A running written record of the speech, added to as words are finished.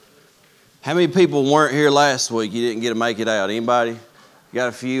How many people weren't here last week? You didn't get to make it out. Anybody? Got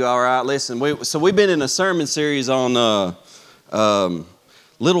a few? All right. Listen, we've been in a sermon series on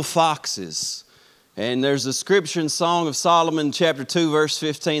little foxes. And there's a scripture in Song of Solomon, chapter 2, verse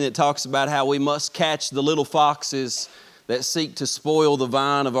 15, that talks about how we must catch the little foxes that seek to spoil the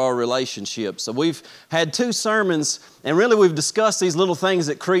vine of our relationship. So we've had two sermons, and really we've discussed these little things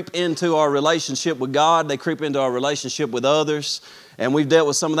that creep into our relationship with God. They creep into our relationship with others, and we've dealt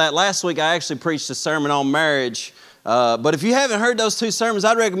with some of that. Last week I actually preached a sermon on marriage. But if you haven't heard those two sermons,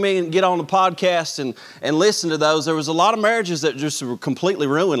 I'd recommend get on the podcast and listen to those. There was a lot of marriages that just were completely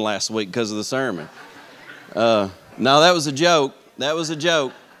ruined last week because of the sermon. No, that was a joke. That was a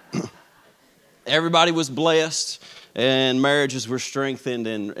joke. Everybody was blessed, and marriages were strengthened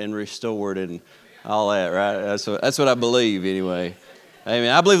and restored and all that, right? That's what I believe anyway.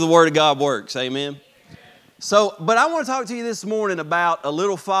 Amen. I believe the Word of God works. Amen. So, but I want to talk to you this morning about a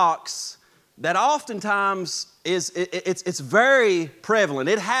little fox that oftentimes it's very prevalent.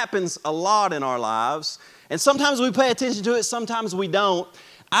 It happens a lot in our lives, and sometimes we pay attention to it, sometimes we don't.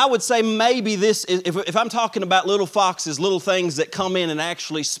 I would say maybe this, if I'm talking about little foxes, little things that come in and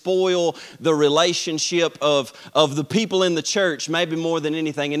actually spoil the relationship of the people in the church, maybe more than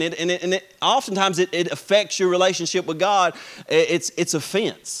anything, and it oftentimes it affects your relationship with God. It's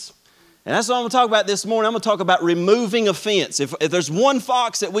offense. And that's what I'm going to talk about this morning. I'm going to talk about removing offense. If there's one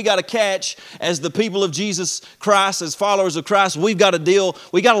fox that we got to catch as the people of Jesus Christ, as followers of Christ, we got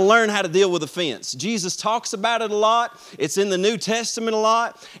to learn how to deal with offense. Jesus talks about it a lot. It's in the New Testament a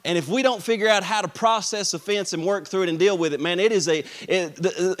lot. And if we don't figure out how to process offense and work through it and deal with it, man,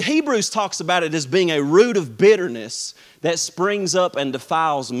 Hebrews talks about it as being a root of bitterness that springs up and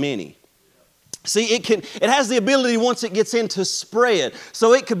defiles many. See, it has the ability once it gets in to spread.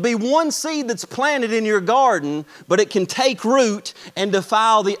 So it could be one seed that's planted in your garden, but it can take root and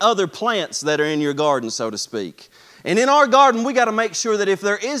defile the other plants that are in your garden, so to speak. And in our garden, we got to make sure that if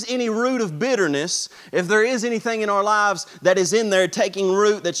there is any root of bitterness, if there is anything in our lives that is in there taking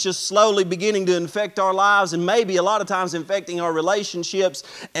root that's just slowly beginning to infect our lives and maybe a lot of times infecting our relationships,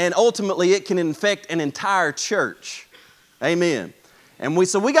 and ultimately it can infect an entire church. Amen. And we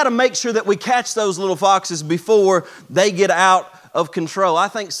got to make sure that we catch those little foxes before they get out of control. I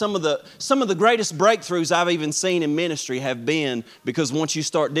think some of the greatest breakthroughs I've even seen in ministry have been because once you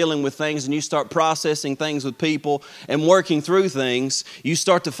start dealing with things and you start processing things with people and working through things, you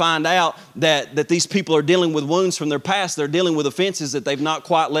start to find out that these people are dealing with wounds from their past. They're dealing with offenses that they've not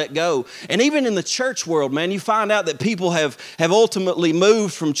quite let go. And even in the church world, man, you find out that people have ultimately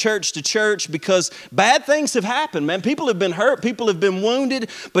moved from church to church because bad things have happened, man. People have been hurt. People have been wounded.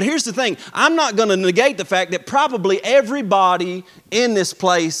 But here's the thing. I'm not going to negate the fact that probably everybody in this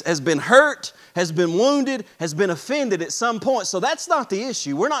place has been hurt, has been wounded, has been offended at some point. So that's not the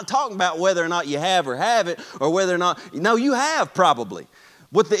issue. We're not talking about whether or not you have or haven't, or whether or not, no, you have probably.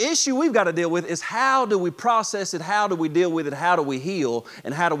 What the issue we've got to deal with is how do we process it, how do we deal with it, how do we heal,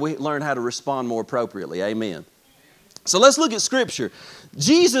 and how do we learn how to respond more appropriately. Amen. So let's look at Scripture.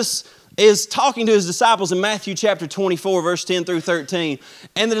 Jesus is talking to His disciples in Matthew chapter 24, verse 10 through 13.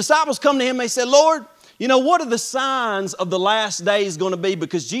 And the disciples come to Him and they say, Lord, you know, what are the signs of the last days going to be?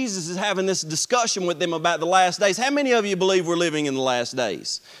 Because Jesus is having this discussion with them about the last days. How many of you believe we're living in the last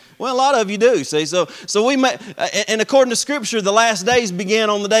days? Well, a lot of you do, see. So and according to Scripture, the last days began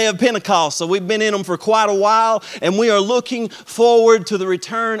on the day of Pentecost. So we've been in them for quite a while, and we are looking forward to the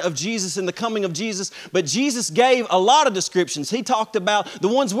return of Jesus and the coming of Jesus. But Jesus gave a lot of descriptions. He talked about the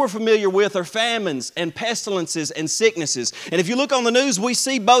ones we're familiar with are famines and pestilences and sicknesses. And if you look on the news, we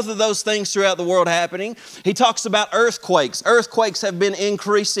see both of those things throughout the world happening. He talks about earthquakes. Earthquakes have been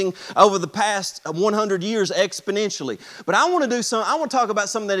increasing over the past 100 years exponentially. But I want to talk about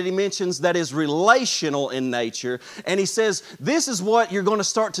something that he mentions that is relational in nature. And he says, this is what you're going to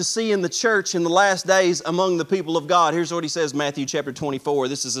start to see in the church in the last days among the people of God. Here's what he says, Matthew chapter 24.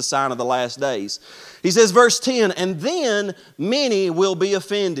 This is a sign of the last days. He says, verse 10, and then many will be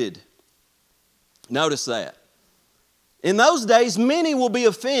offended. Notice that. In those days, many will be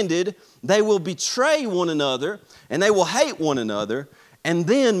offended. They will betray one another, and they will hate one another. And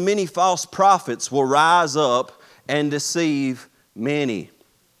then many false prophets will rise up and deceive many.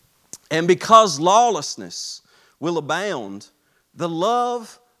 And because lawlessness will abound, the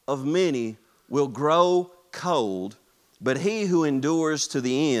love of many will grow cold, but he who endures to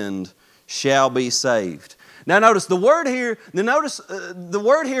the end shall be saved. Now notice the word here, the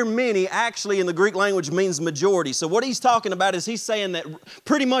word here many actually in the Greek language means majority. So what he's talking about is he's saying that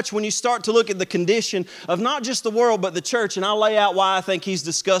pretty much when you start to look at the condition of not just the world but the church, and I'll lay out why I think he's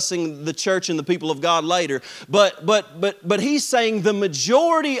discussing the church and the people of God later, but he's saying the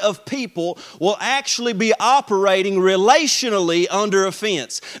majority of people will actually be operating relationally under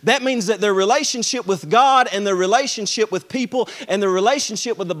offense. That means that their relationship with God and their relationship with people and their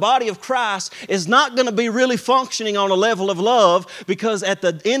relationship with the body of Christ is not going to be really functioning on a level of love, because at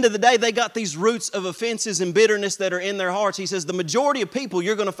the end of the day they got these roots of offenses and bitterness that are in their hearts. He says the majority of people,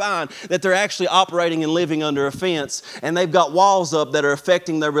 you're going to find that they're actually operating and living under offense, and they've got walls up that are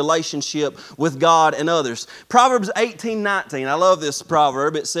affecting their relationship with God and others. Proverbs 18:19, I love this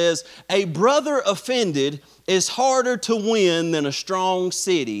proverb. It says, a brother offended is harder to win than a strong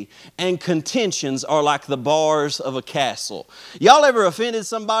city, and contentions are like the bars of a castle. Y'all ever offended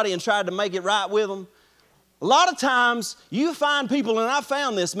somebody and tried to make it right with them? A lot of times you find people, and I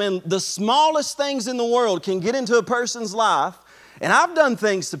found this, man, the smallest things in the world can get into a person's life. And I've done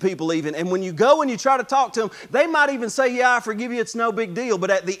things to people even, and when you go and you try to talk to them, they might even say, yeah, I forgive you, it's no big deal. But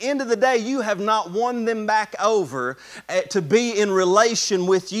at the end of the day, you have not won them back over to be in relation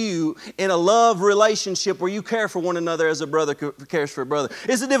with you in a love relationship where you care for one another as a brother cares for a brother.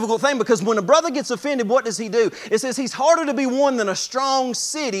 It's a difficult thing, because when a brother gets offended, what does he do? It says he's harder to be won than a strong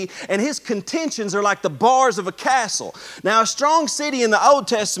city, and his contentions are like the bars of a castle. Now, a strong city in the Old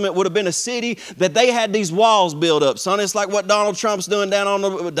Testament would have been a city that they had these walls built up. Son, it's like what Donald Trump's doing down on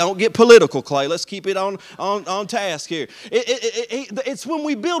the, don't get political, Clay. Let's keep it on task here. It's when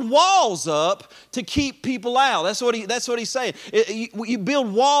we build walls up to keep people out. That's what he's saying. You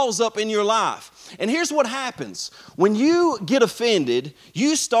build walls up in your life. And here's what happens. When you get offended,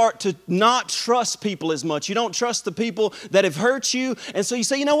 you start to not trust people as much. You don't trust the people that have hurt you. And so you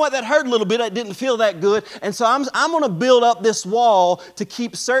say, you know what, that hurt a little bit. I didn't feel that good. And so I'm going to build up this wall to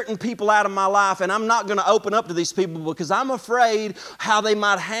keep certain people out of my life. And I'm not going to open up to these people because I'm afraid how they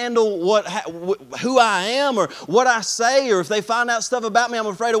might handle who I am or what I say, or if they find out stuff about me, I'm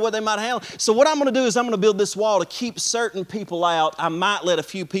afraid of what they might handle. So what I'm going to do is I'm going to build this wall to keep certain people out. I might let a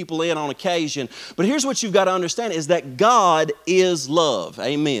few people in on occasion. But here's what you've got to understand is that God is love.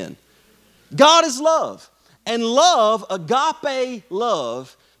 Amen. God is love. And love, agape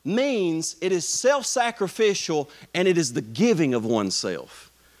love, means it is self-sacrificial and it is the giving of oneself.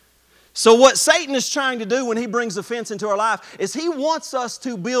 So what Satan is trying to do when he brings offense into our life is he wants us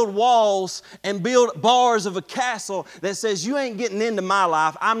to build walls and build bars of a castle that says, you ain't getting into my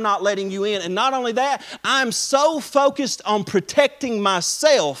life, I'm not letting you in. And not only that, I'm so focused on protecting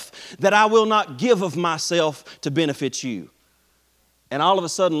myself that I will not give of myself to benefit you. And all of a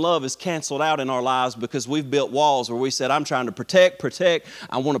sudden, love is canceled out in our lives because we've built walls where we said, I'm trying to protect.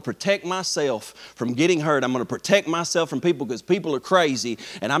 I want to protect myself from getting hurt. I'm going to protect myself from people because people are crazy,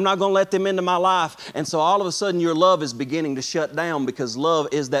 and I'm not going to let them into my life. And so all of a sudden, your love is beginning to shut down because love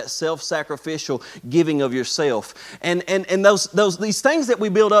is that self-sacrificial giving of yourself. And these things that we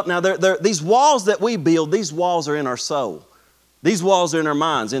build up now, these walls that we build, these walls are in our soul. These walls are in our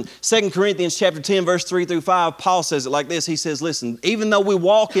minds. In 2 Corinthians chapter 10, verse 3 through 5, Paul says it like this. He says, listen, even though we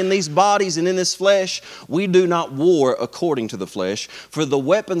walk in these bodies and in this flesh, we do not war according to the flesh. For the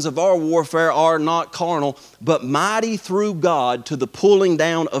weapons of our warfare are not carnal, but mighty through God to the pulling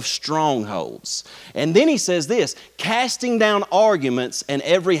down of strongholds. And then he says this, casting down arguments and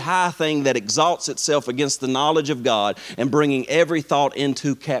every high thing that exalts itself against the knowledge of God, and bringing every thought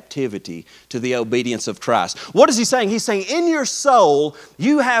into captivity to the obedience of Christ. What is he saying? He's saying in your soul,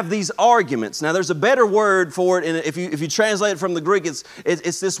 you have these arguments. Now, there's a better word for it, and if you translate it from the Greek,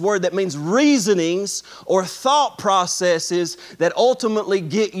 it's this word that means reasonings or thought processes that ultimately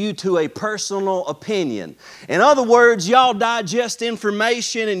get you to a personal opinion. In other words, y'all digest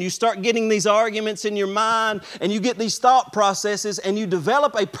information and you start getting these arguments in your mind, and you get these thought processes, and you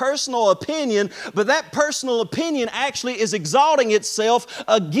develop a personal opinion, but that personal opinion actually is exalting itself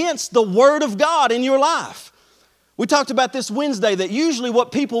against the Word of God in your life. We talked about this Wednesday that usually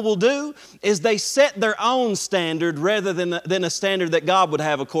what people will do is they set their own standard rather than a standard that God would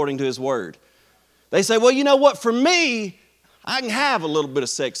have according to His Word. They say, well, you know what, for me, I can have a little bit of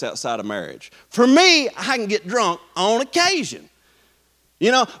sex outside of marriage. For me, I can get drunk on occasion.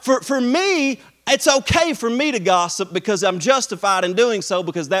 You know, for me, it's okay for me to gossip because I'm justified in doing so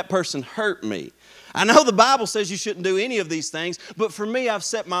because that person hurt me. I know the Bible says you shouldn't do any of these things, but for me, I've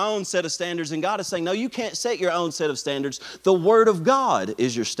set my own set of standards, and God is saying, no, you can't set your own set of standards. The Word of God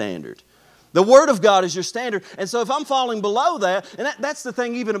is your standard. The Word of God is your standard. And so if I'm falling below that, and that's the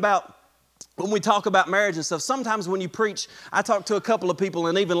thing even about when we talk about marriage and stuff, sometimes when you preach, I talked to a couple of people,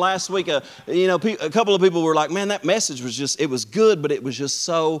 and even last week, a couple of people were like, man, that message was it was good, but it was just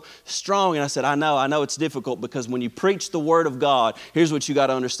so strong. And I said, I know it's difficult, because when you preach the Word of God, here's what you got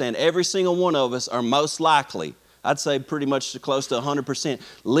to understand. Every single one of us are most likely, I'd say pretty much close to 100%,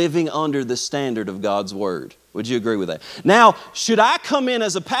 living under the standard of God's Word. Would you agree with that? Now, should I come in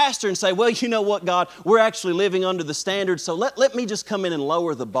as a pastor and say, well, you know what, God, we're actually living under the standard, so let me just come in and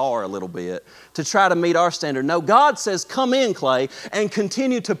lower the bar a little bit to try to meet our standard. No, God says, come in, Clay, and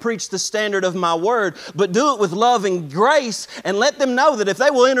continue to preach the standard of my Word, but do it with love and grace, and let them know that if they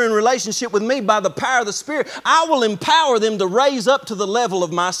will enter in relationship with me by the power of the Spirit, I will empower them to raise up to the level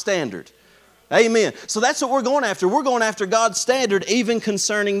of my standard. Amen. So that's what we're going after. We're going after God's standard even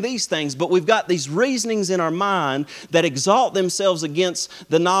concerning these things. But we've got these reasonings in our mind that exalt themselves against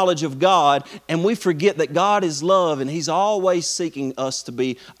the knowledge of God, and we forget that God is love, and He's always seeking us to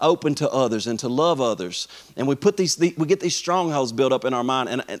be open to others and to love others. And we get these strongholds built up in our mind.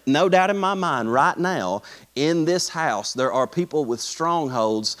 And no doubt in my mind right now, in this house, there are people with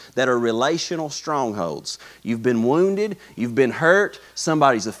strongholds that are relational strongholds. You've been wounded, you've been hurt,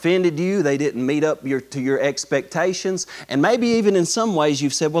 somebody's offended you, they didn't meet up to your expectations, and maybe even in some ways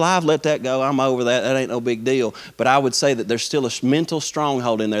you've said, well, I've let that go, I'm over that, that ain't no big deal. But I would say that there's still a mental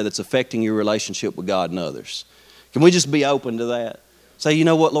stronghold in there that's affecting your relationship with God and others. Can we just be open to that? Say, you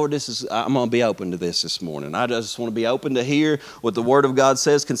know what, Lord, I'm going to be open to this morning. I just want to be open to hear what the Word of God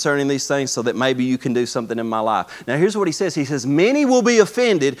says concerning these things, so that maybe you can do something in my life. Now, here's what He says. He says, many will be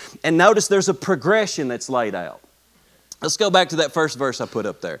offended, and notice there's a progression that's laid out. Let's go back to that first verse I put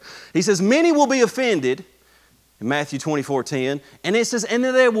up there. He says, many will be offended, in Matthew 24:10, and it says, and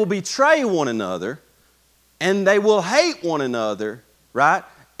then they will betray one another, and they will hate one another, right?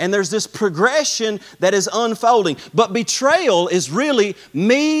 And there's this progression that is unfolding. But betrayal is really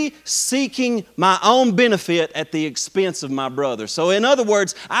me seeking my own benefit at the expense of my brother. So in other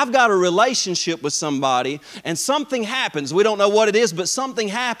words, I've got a relationship with somebody, and something happens. We don't know what it is, but something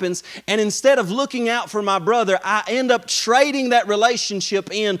happens. And instead of looking out for my brother, I end up trading that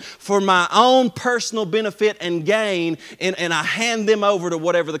relationship in for my own personal benefit and gain, and I hand them over to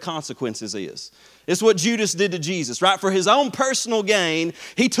whatever the consequences is. It's what Judas did to Jesus, right? For his own personal gain,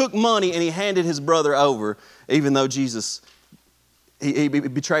 he took money and he handed his brother over, even though Jesus, he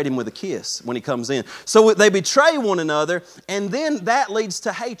betrayed him with a kiss when he comes in. So they betray one another, and then that leads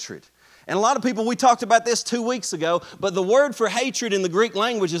to hatred. And a lot of people, we talked about this 2 weeks ago, but the word for hatred in the Greek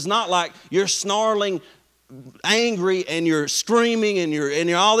language is not like you're snarling, angry, and you're screaming and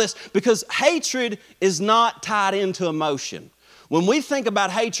you're all this, because hatred is not tied into emotion. When we think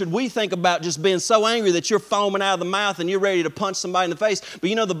about hatred, we think about just being so angry that you're foaming out of the mouth and you're ready to punch somebody in the face. But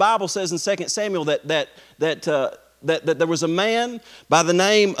you know, the Bible says in 2 Samuel that there was a man by the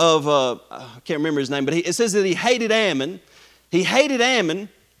name of, I can't remember his name, but it says that he hated Ammon. He hated Ammon,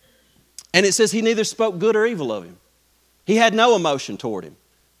 and it says he neither spoke good or evil of him. He had no emotion toward him,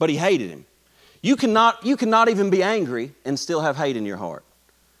 but he hated him. You cannot even be angry and still have hate in your heart.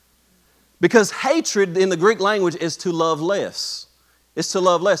 Because hatred in the Greek language is to love less. It's to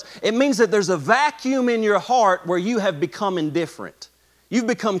love less. It means that there's a vacuum in your heart where you have become indifferent. You've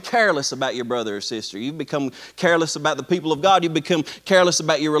become careless about your brother or sister. You've become careless about the people of God. You've become careless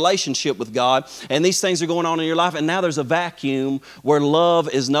about your relationship with God. And these things are going on in your life. And now there's a vacuum where love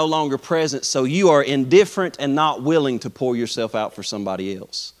is no longer present. So you are indifferent and not willing to pour yourself out for somebody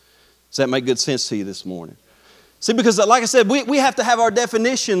else. Does that make good sense to you this morning? See, because like I said, we have to have our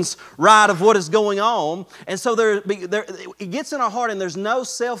definitions right of what is going on. And so it gets in our heart, and there's no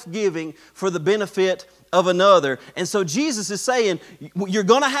self-giving for the benefit of another. And so Jesus is saying, you're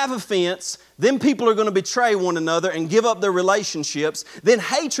going to have offense. Then people are going to betray one another and give up their relationships. Then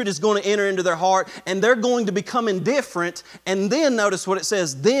hatred is going to enter into their heart, and they're going to become indifferent. And then notice what it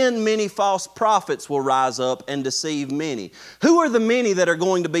says, then many false prophets will rise up and deceive many. Who are the many that are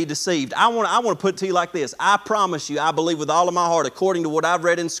going to be deceived? I want to put it to you like this. I promise you, I believe with all of my heart, according to what I've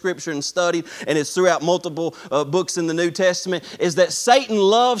read in Scripture and studied, and it's throughout multiple books in the New Testament, is that Satan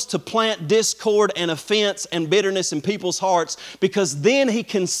loves to plant discord and offense and bitterness in people's hearts, because then he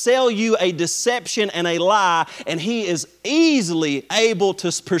can sell you a deception and a lie, and he is easily able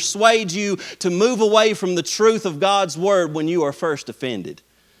to persuade you to move away from the truth of God's Word when you are first offended.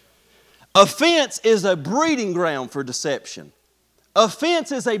 Offense is a breeding ground for deception.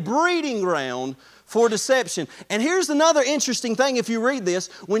 Offense is a breeding ground for deception. And here's another interesting thing if you read this.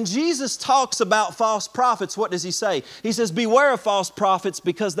 When Jesus talks about false prophets, what does He say? He says, beware of false prophets,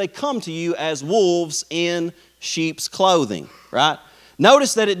 because they come to you as wolves in sheep's clothing, right?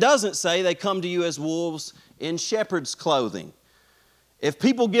 Notice that it doesn't say they come to you as wolves in shepherd's clothing. If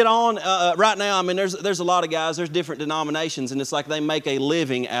people get on right now, I mean, there's a lot of guys, there's different denominations, and it's like they make a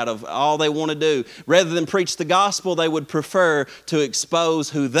living out of all they want to do. Rather than preach the gospel, they would prefer to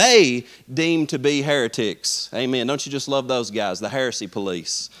expose who they deem to be heretics. Amen. Don't you just love those guys, the heresy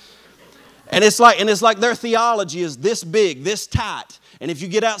police? And it's like their theology is this big, this tight. And if you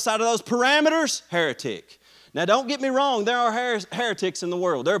get outside of those parameters, heretic. Now, don't get me wrong, there are heretics in the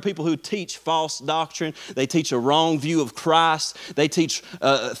world. There are people who teach false doctrine. They teach a wrong view of Christ. They teach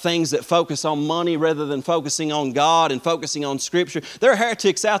things that focus on money rather than focusing on God and focusing on Scripture. There are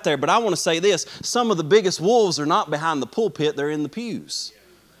heretics out there, but I want to say this. Some of the biggest wolves are not behind the pulpit, they're in the pews.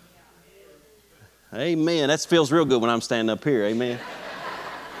 Amen. That feels real good when I'm standing up here. Amen.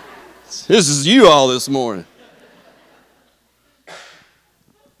 This is you all this morning.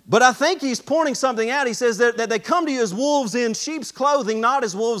 But I think he's pointing something out. He says that they come to you as wolves in sheep's clothing, not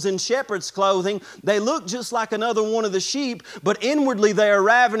as wolves in shepherd's clothing. They look just like another one of the sheep, but inwardly they are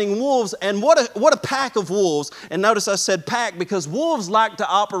ravening wolves. And what a pack of wolves. And notice I said pack because wolves like to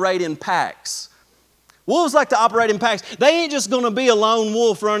operate in packs. Wolves like to operate in packs. They ain't just going to be a lone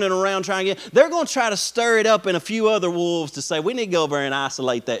wolf running around trying to get. They're going to try to stir it up in a few other wolves to say, we need to go over and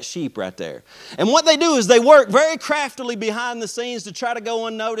isolate that sheep right there. And what they do is they work very craftily behind the scenes to try to go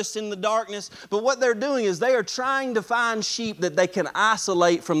unnoticed in the darkness. But what they're doing is they are trying to find sheep that they can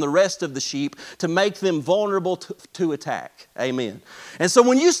isolate from the rest of the sheep to make them vulnerable to attack. Amen. And so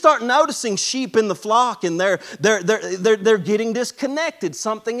when you start noticing sheep in the flock and they're getting disconnected,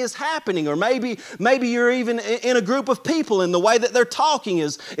 something is happening, or maybe you're even in a group of people and the way that they're talking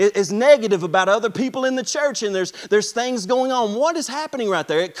is negative about other people in the church, and there's things going on. What is happening right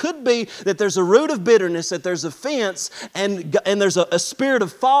there? It could be that there's a root of bitterness, that there's offense, and there's a spirit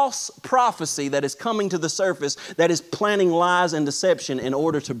of false prophecy that is coming to the surface that is planting lies and deception in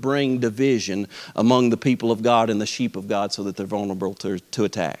order to bring division among the people of God and the sheep of God so that they're vulnerable to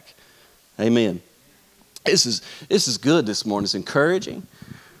attack. Amen. This is good this morning. It's encouraging.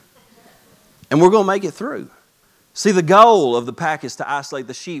 And we're going to make it through. See, the goal of the pack is to isolate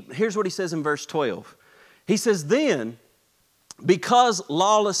the sheep. Here's what he says in verse 12. He says, then, because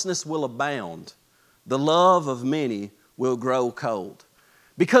lawlessness will abound, the love of many will grow cold.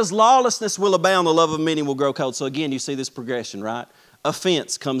 Because lawlessness will abound, the love of many will grow cold. So again, you see this progression, right?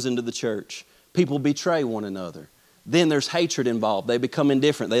 Offense comes into the church. People betray one another. Then there's hatred involved. They become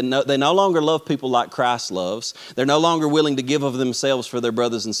indifferent. They no longer love people like Christ loves. They're no longer willing to give of themselves for their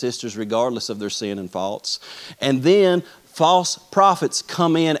brothers and sisters regardless of their sin and faults. And then false prophets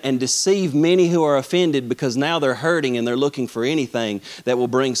come in and deceive many who are offended because now they're hurting and they're looking for anything that will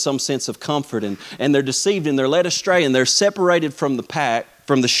bring some sense of comfort. And they're deceived and they're led astray and they're separated from the pack,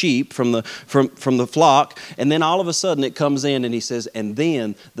 from the sheep, from the flock, and then all of a sudden it comes in and he says, and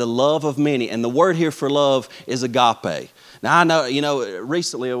then the love of many. And the word here for love is agape. Now I know,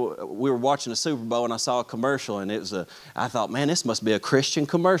 recently we were watching a Super Bowl and I saw a commercial and I thought, man, this must be a Christian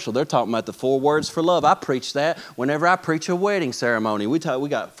commercial. They're talking about the 4 words for love. I preach that whenever I preach a wedding ceremony. We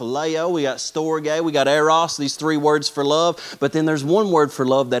got phileo, we got storge, we got eros, these 3 words for love. But then there's one word for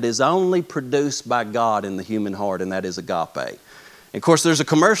love that is only produced by God in the human heart, and that is agape. And of course, there's a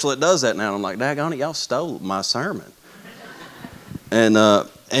commercial that does that now. And I'm like, daggone it, y'all stole my sermon.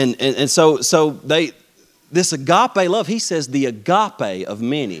 So this agape love, he says the agape of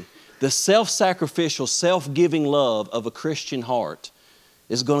many, the self-sacrificial, self-giving love of a Christian heart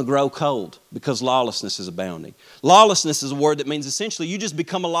is going to grow cold because lawlessness is abounding. Lawlessness is a word that means essentially you just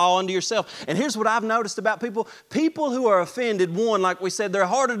become a law unto yourself. And here's what I've noticed about people. People who are offended, one, like we said, they're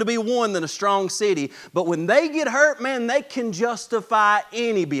harder to be won than a strong city. But when they get hurt, man, they can justify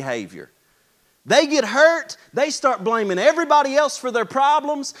any behavior. They get hurt, they start blaming everybody else for their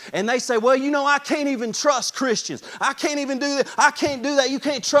problems, and they say, well, I can't even trust Christians. I can't even do that. I can't do that. You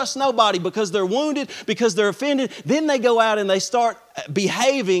can't trust nobody because they're wounded, because they're offended. Then they go out and they start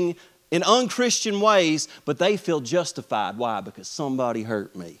behaving in unchristian ways, but they feel justified. Why? Because somebody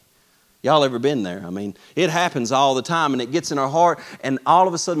hurt me. Y'all ever been there? I mean, it happens all the time, and it gets in our heart, and all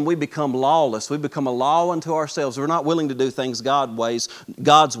of a sudden we become lawless. We become a law unto ourselves. We're not willing to do things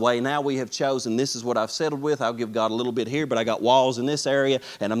God's way. Now we have chosen, this is what I've settled with. I'll give God a little bit here, but I got walls in this area,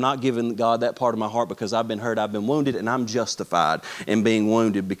 and I'm not giving God that part of my heart because I've been hurt, I've been wounded, and I'm justified in being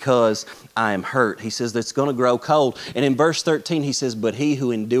wounded because I am hurt. He says that's going to grow cold. And in verse 13, he says, but he who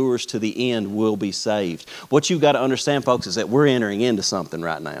endures to the end will be saved. What you've got to understand, folks, is that we're entering into something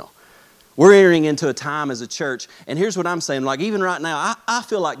right now. We're entering into a time as a church, and here's what I'm saying. Like even right now, I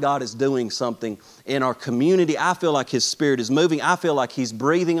feel like God is doing something in our community. I feel like His Spirit is moving. I feel like He's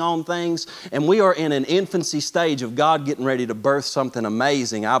breathing on things. And we are in an infancy stage of God getting ready to birth something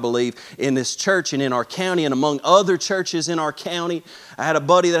amazing, I believe, in this church and in our county and among other churches in our county. I had a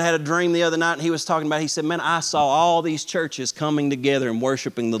buddy that had a dream the other night, and he was talking about, he said, man, I saw all these churches coming together and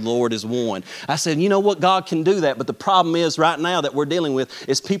worshiping the Lord as one. I said, you know what? God can do that. But the problem is right now that we're dealing with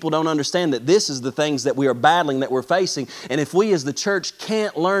is people don't understand that this is the things that we are battling, that we're facing. And if we as the church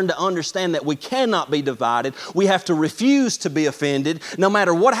can't learn to understand that we cannot be divided, we have to refuse to be offended. No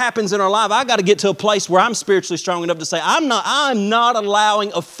matter what happens in our life, I got to get to a place where I'm spiritually strong enough to say, I'm not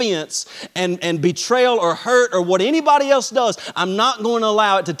allowing offense and betrayal or hurt or what anybody else does. I'm not going to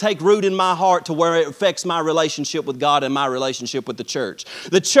allow it to take root in my heart to where it affects my relationship with God and my relationship with the church.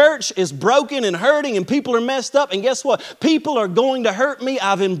 The church is broken and hurting and people are messed up. And guess what? People are going to hurt me.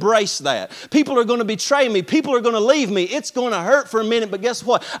 I've embraced that. People are going to betray me. People are going to leave me. It's going to hurt for a minute, but guess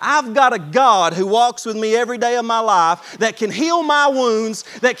what? I've got a God who walks with me every day of my life that can heal my wounds,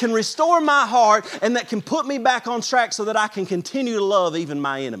 that can restore my heart, and that can put me back on track so that I can continue to love even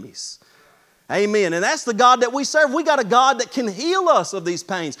my enemies. Amen. And that's the God that we serve. We got a God that can heal us of these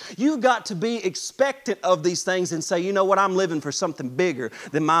pains. You've got to be expectant of these things and say, you know what, I'm living for something bigger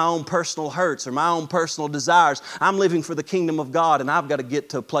than my own personal hurts or my own personal desires. I'm living for the kingdom of God, and I've got to get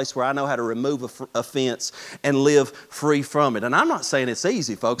to a place where I know how to remove offense and live free from it. And I'm not saying it's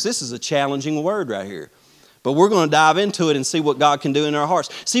easy, folks. This is a challenging word right here. But we're going to dive into it and see what God can do in our hearts.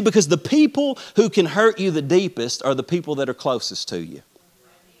 See, because the people who can hurt you the deepest are the people that are closest to you.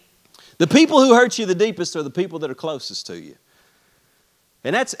 The people who hurt you the deepest are the people that are closest to you.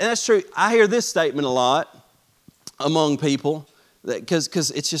 And that's true. I hear this statement a lot among people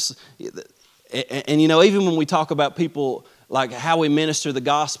because it's just, and you know, even when we talk about people, like how we minister the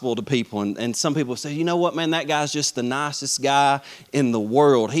gospel to people, and some people say, you know what, man, that guy's just the nicest guy in the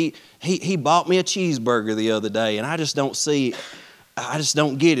world. He bought me a cheeseburger the other day, and I just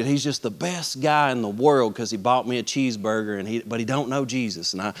don't get it. He's just the best guy in the world because he bought me a cheeseburger, but he don't know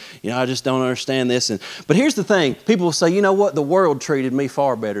Jesus, and I just don't understand this. But here's the thing: people will say, you know what? The world treated me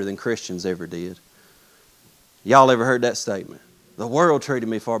far better than Christians ever did. Y'all ever heard that statement? The world treated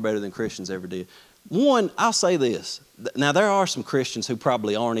me far better than Christians ever did. One, I'll say this. Now, there are some Christians who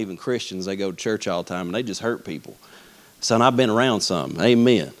probably aren't even Christians. They go to church all the time, and they just hurt people. So, and I've been around some.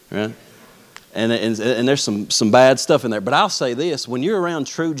 Amen. Right? And there's some bad stuff in there. But I'll say this. When you're around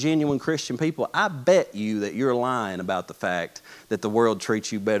true, genuine Christian people, I bet you that you're lying about the fact that the world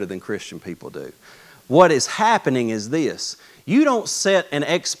treats you better than Christian people do. What is happening is this. You don't set an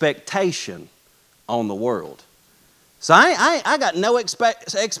expectation on the world. So I got no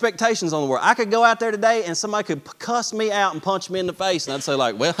expectations on the world. I could go out there today and somebody could cuss me out and punch me in the face, and I'd say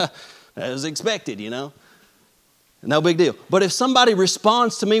like, well, that was expected, you know. No big deal. But if somebody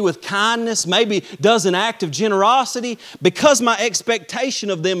responds to me with kindness, maybe does an act of generosity, because my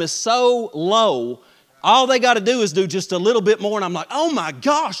expectation of them is so low, all they got to do is do just a little bit more, and I'm like, oh my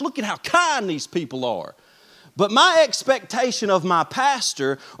gosh, look at how kind these people are. But my expectation of my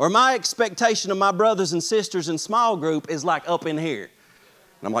pastor or my expectation of my brothers and sisters in small group is like up in here.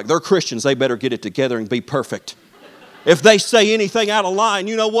 And I'm like, they're Christians. They better get it together and be perfect. If they say anything out of line,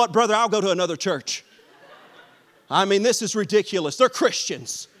 you know what, brother, I'll go to another church. I mean, this is ridiculous. They're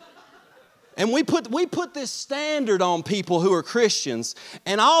Christians. And we put this standard on people who are Christians,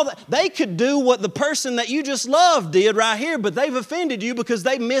 and all that, they could do what the person that you just loved did right here, but they've offended you because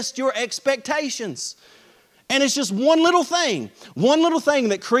they missed your expectations. And it's just one little thing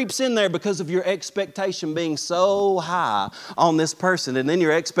that creeps in there because of your expectation being so high on this person. And then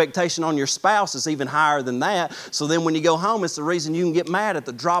your expectation on your spouse is even higher than that. So then when you go home, it's the reason you can get mad at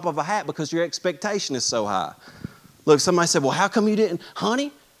the drop of a hat because your expectation is so high. Look, somebody said, well, how come you didn't,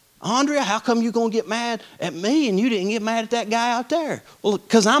 honey, Andrea, how come you going to get mad at me and you didn't get mad at that guy out there? Well,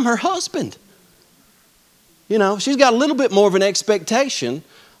 because I'm her husband. You know, she's got a little bit more of an expectation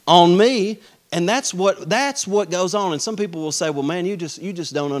on me. And that's what goes on. And some people will say, well, man, you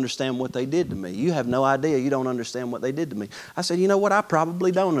just don't understand what they did to me. You have no idea. You don't understand what they did to me. I said, you know what? I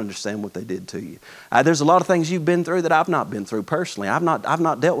probably don't understand what they did to you. There's a lot of things you've been through that I've not been through personally. I've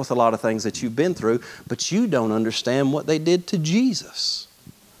not dealt with a lot of things that you've been through, but you don't understand what they did to Jesus.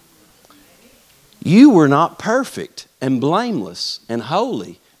 You were not perfect and blameless and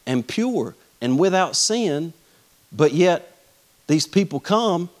holy and pure and without sin, but yet these people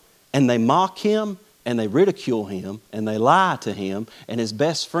come and they mock him, and they ridicule him, and they lie to him, and his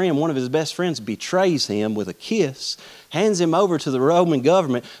best friend, one of his best friends, betrays him with a kiss, hands him over to the Roman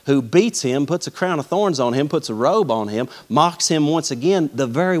government, who beats him, puts a crown of thorns on him, puts a robe on him, mocks him once again, the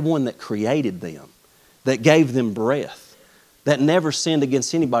very one that created them, that gave them breath, that never sinned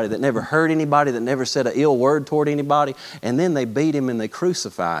against anybody, that never hurt anybody, that never said an ill word toward anybody, and then they beat him and they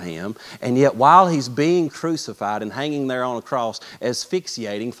crucify him. And yet while he's being crucified and hanging there on a cross,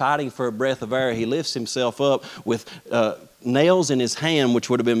 asphyxiating, fighting for a breath of air, he lifts himself up with nails in his hand, which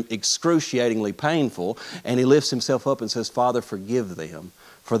would have been excruciatingly painful, and he lifts himself up and says, Father, forgive them,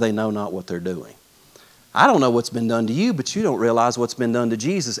 for they know not what they're doing. I don't know what's been done to you, but you don't realize what's been done to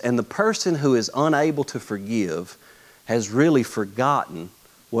Jesus. And the person who is unable to forgive has really forgotten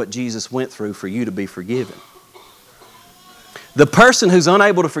what Jesus went through for you to be forgiven. The person who's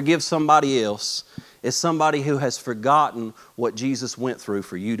unable to forgive somebody else is somebody who has forgotten what Jesus went through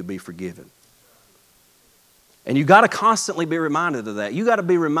for you to be forgiven. And you got to constantly be reminded of that. You got to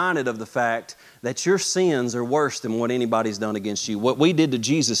be reminded of the fact that your sins are worse than what anybody's done against you. What we did to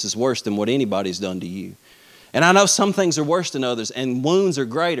Jesus is worse than what anybody's done to you. And I know some things are worse than others and wounds are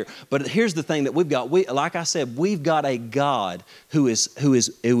greater. But here's the thing that we've got. Like I said, we've got a God who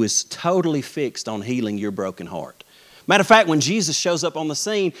is totally fixed on healing your broken heart. Matter of fact, when Jesus shows up on the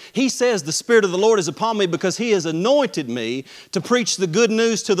scene, He says, the Spirit of the Lord is upon me because He has anointed me to preach the good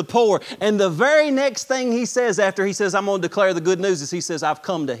news to the poor. And the very next thing He says after He says, I'm going to declare the good news, is He says, I've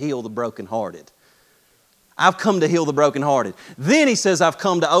come to heal the brokenhearted. I've come to heal the brokenhearted. Then He says, I've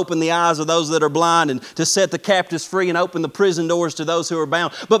come to open the eyes of those that are blind and to set the captives free and open the prison doors to those who are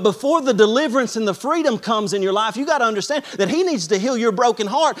bound. But before the deliverance and the freedom comes in your life, you got to understand that He needs to heal your broken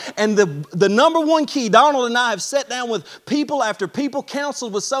heart. And the number one key, Donald and I have sat down with people after people,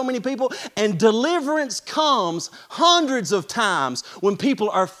 counseled with so many people, and deliverance comes hundreds of times when people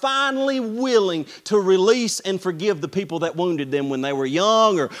are finally willing to release and forgive the people that wounded them when they were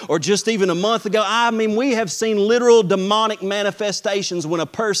young or just even a month ago. I mean, we have seen literal demonic manifestations when a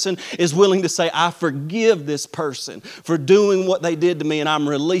person is willing to say, I forgive this person for doing what they did to me and I'm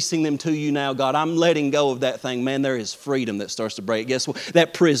releasing them to you now, God. I'm letting go of that thing. Man, there is freedom that starts to break. Guess what?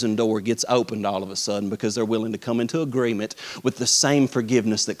 That prison door gets opened all of a sudden because they're willing to come into agreement with the same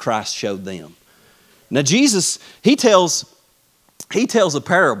forgiveness that Christ showed them. Now Jesus, He tells a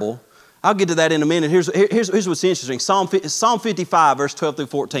parable. I'll get to that in a minute. Here's what's interesting. Psalm 55, verse 12 through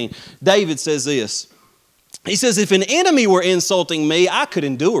 14. David says this. He says, if an enemy were insulting me, I could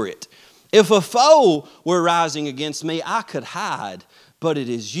endure it. If a foe were rising against me, I could hide. But it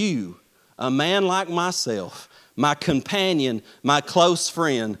is you, a man like myself, my companion, my close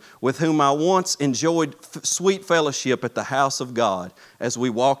friend, with whom I once enjoyed sweet fellowship at the house of God as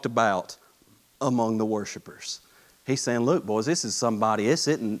we walked about among the worshipers. He's saying, look, boys, this is somebody, this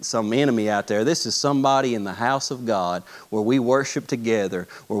isn't some enemy out there. This is somebody in the house of God where we worship together,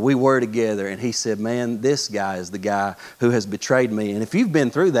 where we were together. And he said, man, this guy is the guy who has betrayed me. And if you've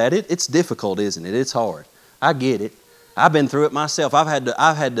been through that, it's difficult, isn't it? It's hard. I get it. I've been through it myself. I've had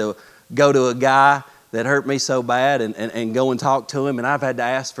to go to a guy that hurt me so bad and go and talk to him, and I've had to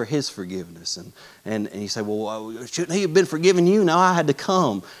ask for his forgiveness. And you say, well, shouldn't he have been forgiving you? No, I had to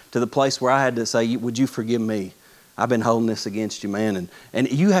come to the place where I had to say, would you forgive me? I've been holding this against you, man.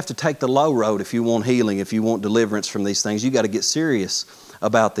 And you have to take the low road if you want healing, if you want deliverance from these things. You got to get serious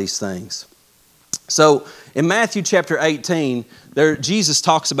about these things. So in Matthew chapter 18, Jesus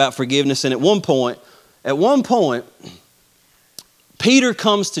talks about forgiveness. And at one point, Peter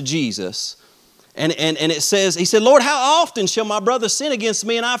comes to Jesus and it says, he said, Lord, how often shall my brother sin against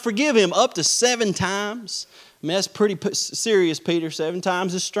me and I forgive him? Up to 7 times? I mean, that's pretty serious, Peter. 7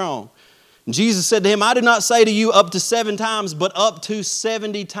 times is strong. And Jesus said to him, I do not say to you up to 7 times, but up to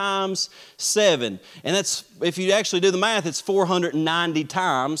 70 times 7. And that's, if you actually do the math, it's 490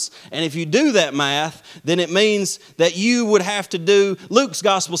 times. And if you do that math, then it means that you would have to do, Luke's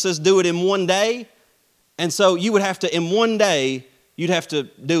gospel says do it in 1 day. And so you would have to, in 1 day, you'd have to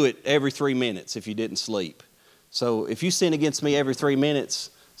do it every 3 minutes if you didn't sleep. So if you sin against me every 3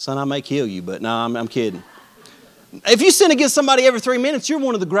 minutes, son, I may kill you, but no, I'm kidding. If you sin against somebody every 3 minutes, you're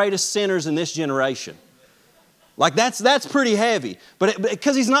one of the greatest sinners in this generation. Like that's pretty heavy. But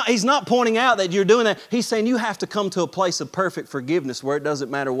because he's not pointing out that you're doing that. He's saying you have to come to a place of perfect forgiveness where it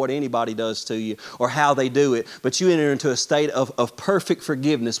doesn't matter what anybody does to you or how they do it. But you enter into a state of perfect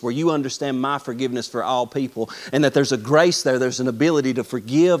forgiveness where you understand my forgiveness for all people and that there's a grace there. There's an ability to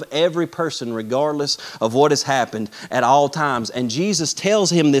forgive every person regardless of what has happened at all times. And Jesus tells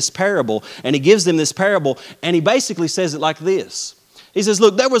him this parable and he gives them this parable and he basically says it like this. He says,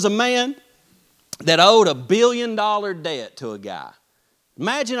 look, there was a man that owed $1 billion debt to a guy.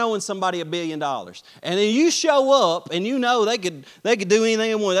 Imagine owing somebody $1 billion. And then you show up and you know they could do anything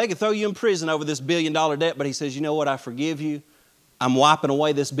they want. They could throw you in prison over this $1 billion debt. But he says, you know what? I forgive you. I'm wiping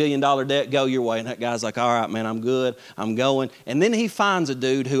away this $1 billion debt, go your way. And that guy's like, all right, man, I'm good, I'm going. And then he finds a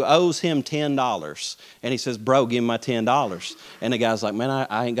dude who owes him $10. And he says, bro, give me my $10. And the guy's like, man,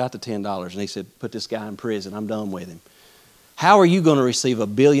 I ain't got the $10. And he said, put this guy in prison, I'm done with him. How are you going to receive a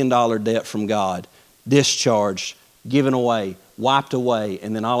 $1 billion debt from God, discharged, given away, wiped away,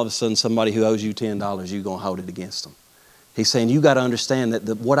 and then all of a sudden somebody who owes you $10, you're going to hold it against them? He's saying you got to understand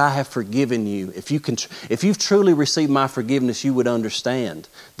that what I have forgiven you, if you've truly received my forgiveness, you would understand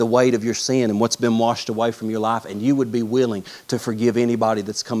the weight of your sin and what's been washed away from your life, and you would be willing to forgive anybody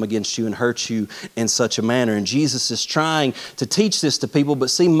that's come against you and hurt you in such a manner. And Jesus is trying to teach this to people, but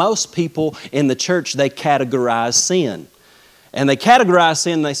see, most people in the church, they categorize sin. And they categorize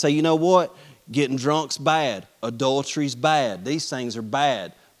sin and they say, you know what? Getting drunk's bad. Adultery's bad. These things are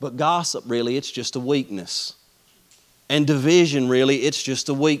bad. But gossip, really, it's just a weakness. And division, really, it's just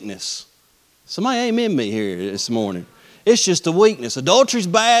a weakness. Somebody amen me here this morning. It's just a weakness. Adultery's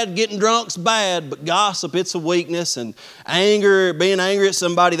bad, getting drunk's bad, but gossip, it's a weakness. And anger, being angry at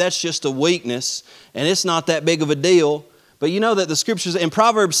somebody, that's just a weakness. And it's not that big of a deal. But you know that the scriptures, in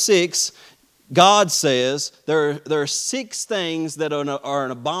Proverbs 6, God says, there are 6 things that are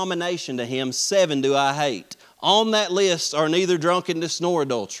an abomination to Him, 7 do I hate. On that list are neither drunkenness nor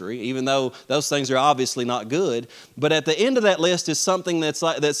adultery, even though those things are obviously not good. But at the end of that list is something that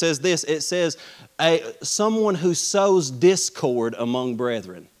says this. It says, someone who sows discord among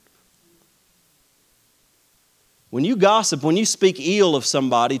brethren. When you gossip, when you speak ill of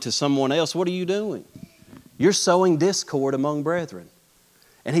somebody to someone else, what are you doing? You're sowing discord among brethren.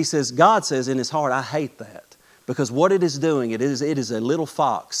 And he says, God says in His heart, I hate that. Because what it is doing, it is a little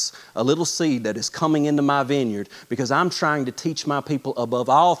fox, a little seed that is coming into my vineyard, because I'm trying to teach my people above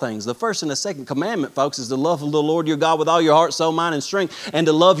all things. The first and the second commandment, folks, is to love the Lord your God with all your heart, soul, mind, and strength, and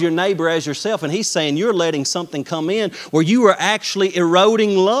to love your neighbor as yourself. And He's saying you're letting something come in where you are actually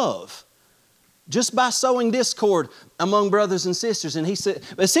eroding love just by sowing discord among brothers and sisters. And he said,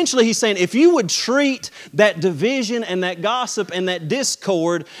 essentially he's saying, if you would treat that division and that gossip and that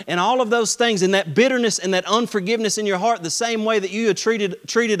discord and all of those things and that bitterness and that unforgiveness in your heart the same way that you had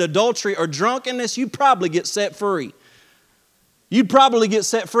treated adultery or drunkenness, you'd probably get set free. You'd probably get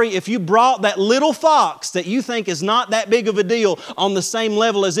set free if you brought that little fox that you think is not that big of a deal on the same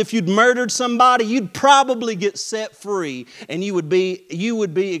level as if you'd murdered somebody. You'd probably get set free, and you would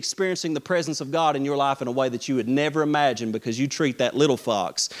be experiencing the presence of God in your life in a way that you would never imagine, because you treat that little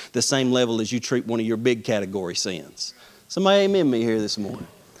fox the same level as you treat one of your big category sins. Somebody amen me here this morning.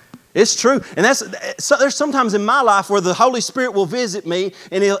 It's true. And there's sometimes in my life where the Holy Spirit will visit me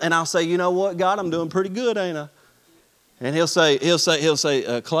and I'll say, you know what, God, I'm doing pretty good, ain't I? And he'll say,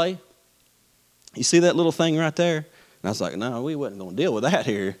 Clay, you see that little thing right there? And I was like, no, we wasn't going to deal with that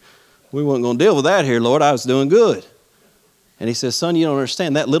here. We wasn't going to deal with that here, Lord. I was doing good. And he says, son, you don't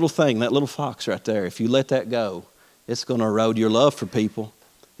understand. That little thing, that little fox right there, if you let that go, it's going to erode your love for people.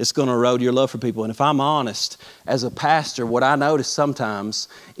 It's going to erode your love for people. And if I'm honest, as a pastor, what I notice sometimes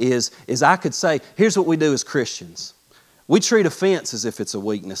is I could say, here's what we do as Christians. We treat offense as if it's a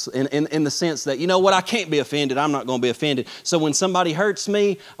weakness in the sense that, you know what, I can't be offended. I'm not going to be offended. So when somebody hurts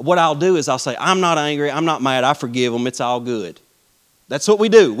me, what I'll do is I'll say, I'm not angry. I'm not mad. I forgive them. It's all good. That's what we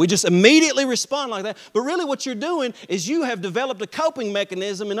do. We just immediately respond like that. But really what you're doing is you have developed a coping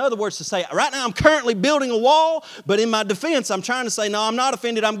mechanism. In other words, to say, right now I'm currently building a wall, but in my defense, I'm trying to say, no, I'm not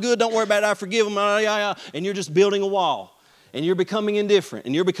offended. I'm good. Don't worry about it. I forgive them. And you're just building a wall. And you're becoming indifferent,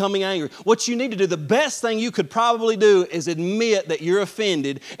 and you're becoming angry. What you need to do, the best thing you could probably do, is admit that you're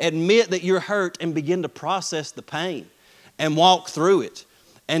offended, admit that you're hurt, and begin to process the pain and walk through it.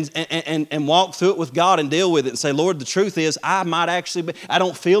 And walk through it with God and deal with it and say, Lord, the truth is I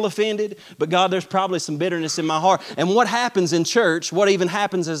don't feel offended, but God, there's probably some bitterness in my heart. And what happens in church, what even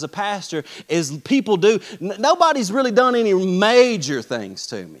happens as a pastor, is nobody's really done any major things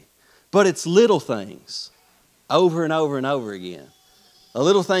to me, but it's little things. Over and over and over again. A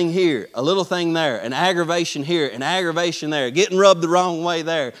little thing here, a little thing there, an aggravation here, an aggravation there, getting rubbed the wrong way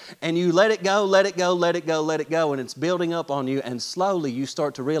there. And you let it go, let it go, let it go, let it go, and it's building up on you, and slowly you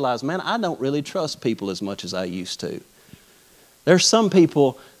start to realize, man, I don't really trust people as much as I used to. There's some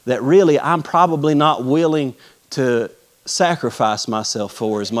people that really I'm probably not willing to sacrifice myself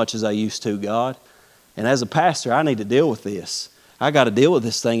for as much as I used to, God. And as a pastor, I need to deal with this. I got to deal with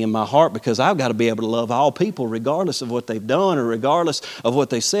this thing in my heart, because I've got to be able to love all people regardless of what they've done or regardless of what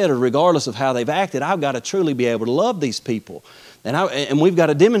they said or regardless of how they've acted. I've got to truly be able to love these people. And we've got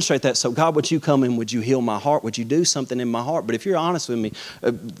to demonstrate that. So God, would you come in? Would you heal my heart? Would you do something in my heart? But if you're honest with me,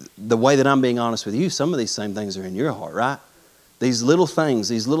 the way that I'm being honest with you, some of these same things are in your heart, right? These little things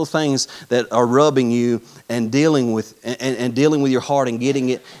that are rubbing you and dealing with and dealing with your heart and getting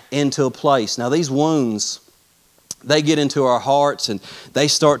it into a place. Now these wounds, they get into our hearts and they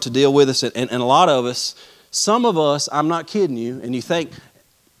start to deal with us. And a lot of us, some of us, I'm not kidding you, and you think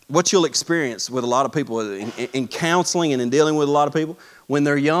what you'll experience with a lot of people in counseling and in dealing with a lot of people, when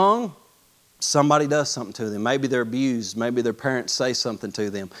they're young, somebody does something to them. Maybe they're abused. Maybe their parents say something to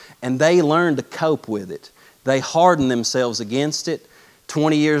them. And they learn to cope with it. They harden themselves against it.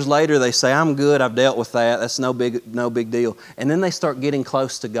 20 years later, they say, I'm good. I've dealt with that. That's no big deal. And then they start getting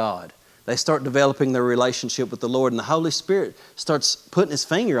close to God. They start developing their relationship with the Lord. And the Holy Spirit starts putting His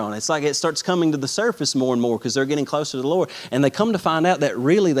finger on it. It's like it starts coming to the surface more and more because they're getting closer to the Lord. And they come to find out that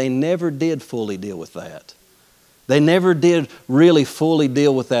really they never did fully deal with that. They never did really fully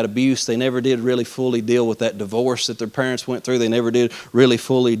deal with that abuse. They never did really fully deal with that divorce that their parents went through. They never did really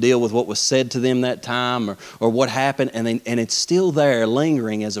fully deal with what was said to them that time or what happened. And it's still there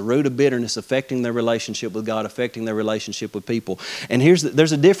lingering as a root of bitterness affecting their relationship with God, affecting their relationship with people. And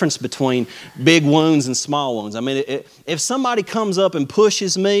there's a difference between big wounds and small wounds. I mean, if somebody comes up and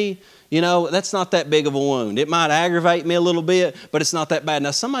pushes me, that's not that big of a wound. It might aggravate me a little bit, but it's not that bad.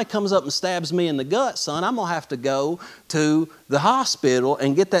 Now, somebody comes up and stabs me in the gut, son, I'm going to have to go to the hospital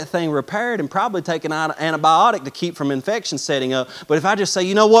and get that thing repaired and probably take an antibiotic to keep from infection setting up. But if I just say,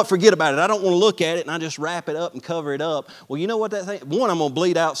 you know what, forget about it. I don't want to look at it, and I just wrap it up and cover it up. Well, you know what that thing, one, I'm going to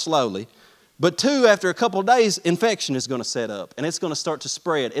bleed out slowly. But two, after a couple of days, infection is going to set up and it's going to start to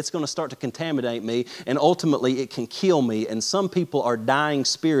spread. It's going to start to contaminate me and ultimately it can kill me. And some people are dying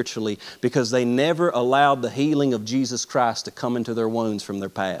spiritually because they never allowed the healing of Jesus Christ to come into their wounds from their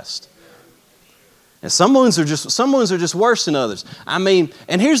past. And some wounds are just worse than others. I mean,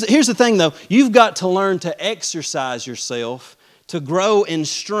 and here's the thing though, you've got to learn to exercise yourself to grow in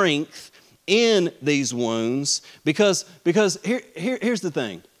strength in these wounds because here's the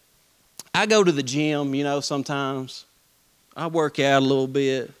thing. I go to the gym, sometimes. I work out a little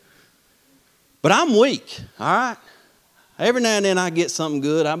bit. But I'm weak, all right? Every now and then I get something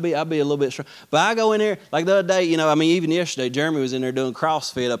good. I'll be a little bit strong. But I go in there, like the other day, even yesterday, Jeremy was in there doing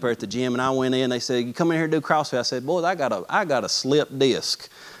CrossFit up there at the gym, and I went in, they said, you come in here and do CrossFit. I said, boys, I got a slipped disc.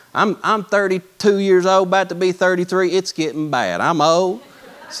 I'm 32 years old, about to be 33. It's getting bad. I'm old.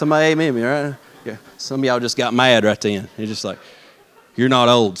 Somebody amen me, right? Yeah. Some of y'all just got mad right then. You're just like, you're not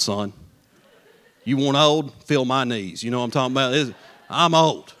old, son. You want old? Feel my knees. You know what I'm talking about? I'm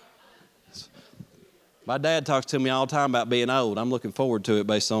old. My dad talks to me all the time about being old. I'm looking forward to it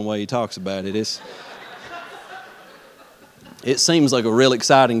based on the way he talks about it. It seems like a real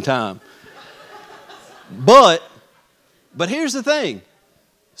exciting time. But here's the thing.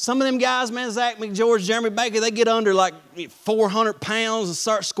 Some of them guys, man, Zach McGeorge, Jeremy Baker, they get under like 400 pounds and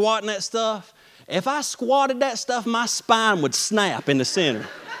start squatting that stuff. If I squatted that stuff, my spine would snap in the center.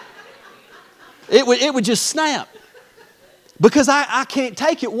 It would just snap. Because I can't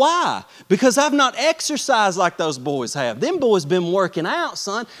take it. Why? Because I've not exercised like those boys have. Them boys been working out,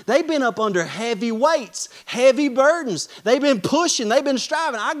 son. They've been up under heavy weights, heavy burdens. They've been pushing. They've been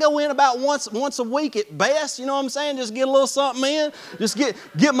striving. I go in about once a week at best, you know what I'm saying? Just get a little something in. Just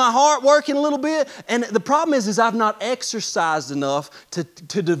get my heart working a little bit. And the problem is I've not exercised enough to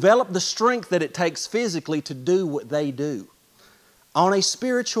develop the strength that it takes physically to do what they do. On a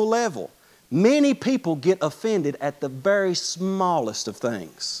spiritual level. Many people get offended at the very smallest of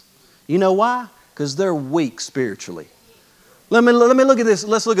things. You know why? Because they're weak spiritually. Let me look at this.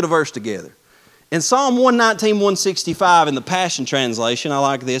 Let's look at a verse together. In Psalm 119, 165 in the Passion Translation, I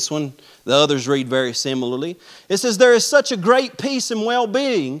like this one. The others read very similarly. It says, there is such a great peace and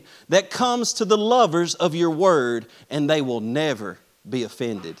well-being that comes to the lovers of your word, and they will never be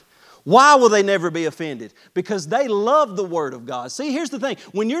offended. Why will they never be offended? Because they love the Word of God. See, here's the thing.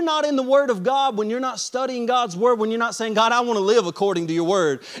 When you're not in the Word of God, when you're not studying God's Word, when you're not saying, God, I want to live according to your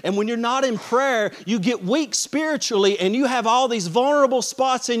Word, and when you're not in prayer, you get weak spiritually and you have all these vulnerable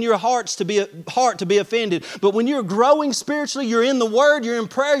spots in your heart to be offended. But when you're growing spiritually, you're in the Word, you're in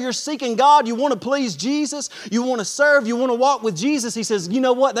prayer, you're seeking God, you want to please Jesus, you want to serve, you want to walk with Jesus. He says, you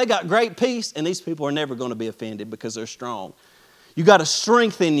know what? They got great peace, and these people are never going to be offended because they're strong. You got a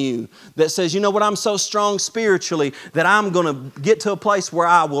strength in you that says, you know what, I'm so strong spiritually that I'm going to get to a place where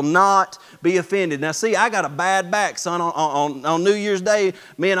I will not be offended. Now, see, I got a bad back, son. On New Year's Day,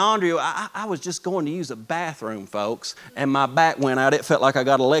 me and Andrea, I was just going to use a bathroom, folks, and my back went out. It felt like I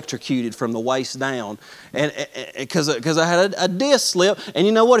got electrocuted from the waist down and because I had a disc slip. And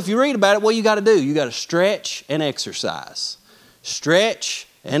you know what? If you read about it, what you got to do? You got to stretch and exercise. Stretch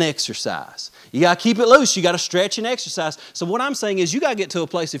and exercise. You got to keep it loose. You got to stretch and exercise. So what I'm saying is you got to get to a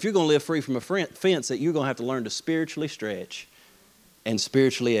place, if you're going to live free from a fence, that you're going to have to learn to spiritually stretch and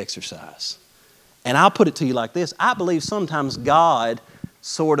spiritually exercise. And I'll put it to you like this. I believe sometimes God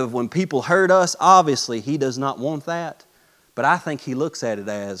sort of, when people hurt us, obviously He does not want that. But I think He looks at it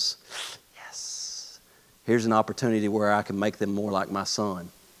as, yes, here's an opportunity where I can make them more like my Son.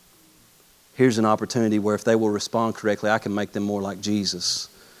 Here's an opportunity where if they will respond correctly, I can make them more like Jesus.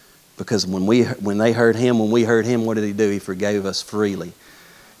 Because when they heard Him, when we heard Him, what did He do? He forgave us freely.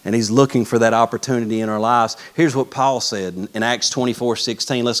 And He's looking for that opportunity in our lives. Here's what Paul said in Acts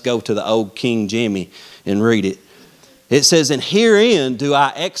 24:16. Let's go to the old King Jimmy and read it. It says, "And herein do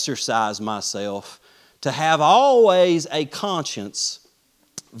I exercise myself to have always a conscience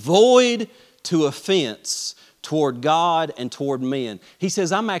void to offense toward God and toward men." He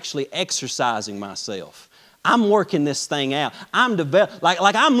says, I'm actually exercising myself. I'm working this thing out. I'm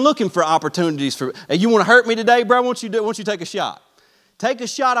like I'm looking for opportunities for. Hey, you want to hurt me today, bro? Why don't you take a shot? Take a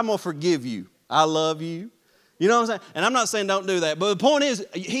shot, I'm going to forgive you. I love you. You know what I'm saying? And I'm not saying don't do that. But the point is,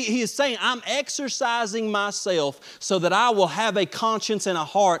 he is saying, I'm exercising myself so that I will have a conscience and a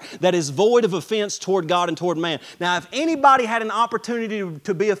heart that is void of offense toward God and toward man. Now, if anybody had an opportunity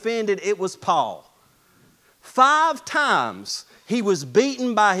to be offended, it was Paul. 5 times he was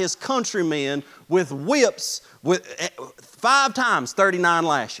beaten by his countrymen with whips, 5 times, 39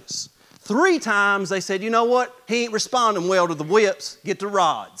 lashes. 3 times they said, you know what? He ain't responding well to the whips. Get the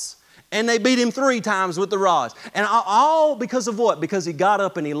rods. And they beat him 3 times with the rods. And all because of what? Because he got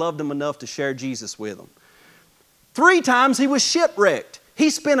up and he loved them enough to share Jesus with them. 3 times he was shipwrecked. He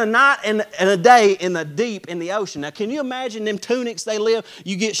spent a night and a day in the deep in the ocean. Now, can you imagine them tunics they live?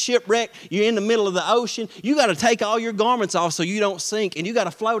 You get shipwrecked. You're in the middle of the ocean. You got to take all your garments off so you don't sink. And you got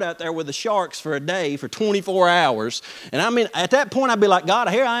to float out there with the sharks for a day, for 24 hours. And I mean, at that point, I'd be like, God,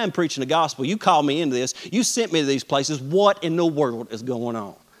 here I am preaching the gospel. You called me into this. You sent me to these places. What in the world is going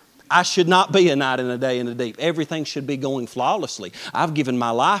on? I should not be a night and a day in the deep. Everything should be going flawlessly. I've given my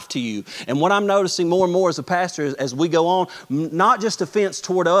life to you. And what I'm noticing more and more as a pastor as we go on, not just offense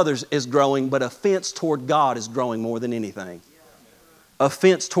toward others is growing, but offense toward God is growing more than anything.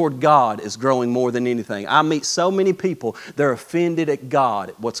 Offense toward God is growing more than anything. I meet so many people, they're offended at God,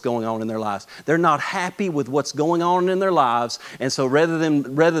 at what's going on in their lives. They're not happy with what's going on in their lives. And so rather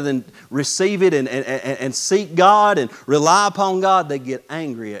than receive it and seek God and rely upon God, they get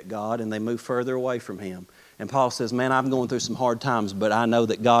angry at God and they move further away from Him. And Paul says, man, I'm going through some hard times, but I know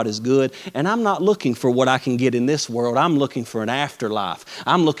that God is good. And I'm not looking for what I can get in this world. I'm looking for an afterlife.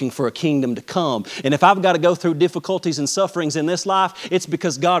 I'm looking for a kingdom to come. And if I've got to go through difficulties and sufferings in this life, it's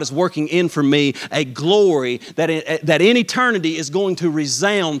because God is working in for me a glory that in eternity is going to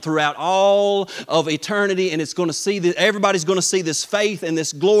resound throughout all of eternity. And it's going to see that everybody's going to see this faith and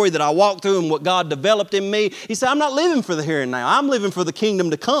this glory that I walked through and what God developed in me. He said, I'm not living for the here and now. I'm living for the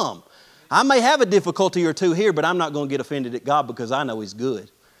kingdom to come. I may have a difficulty or two here, but I'm not going to get offended at God because I know He's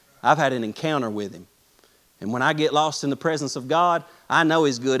good. I've had an encounter with Him. And when I get lost in the presence of God, I know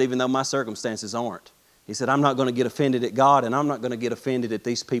He's good even though my circumstances aren't. He said, I'm not going to get offended at God and I'm not going to get offended at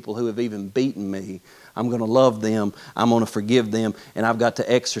these people who have even beaten me. I'm going to love them. I'm going to forgive them. And I've got to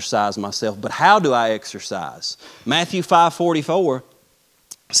exercise myself. But how do I exercise? Matthew 5:44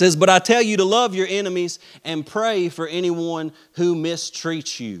 says, but I tell you to love your enemies and pray for anyone who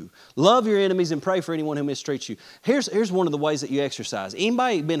mistreats you. Love your enemies and pray for anyone who mistreats you. Here's one of the ways that you exercise.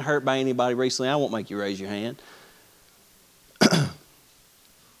 Anybody been hurt by anybody recently? I won't make you raise your hand.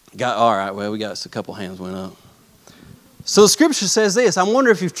 All right, well, we got a couple hands went up. So the scripture says this. I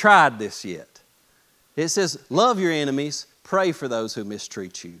wonder if you've tried this yet. It says, love your enemies, pray for those who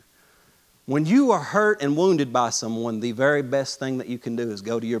mistreat you. When you are hurt and wounded by someone, the very best thing that you can do is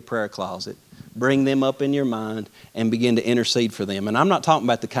go to your prayer closet, bring them up in your mind, and begin to intercede for them. And I'm not talking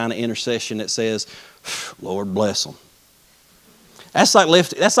about the kind of intercession that says, Lord bless them. That's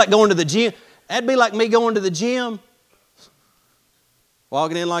like going to the gym. That'd be like me going to the gym,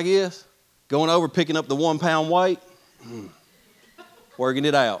 walking in like this, going over, picking up the 1 pound weight, working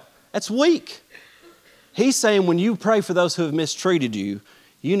it out. That's weak. He's saying when you pray for those who have mistreated you,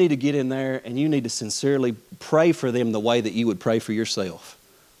 you need to get in there and you need to sincerely pray for them the way that you would pray for yourself.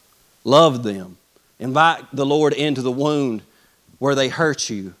 Love them. Invite the Lord into the wound where they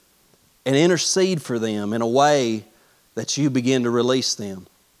hurt you and intercede for them in a way that you begin to release them.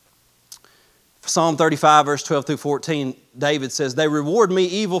 Psalm 35, verse 12 through 14, David says, they reward me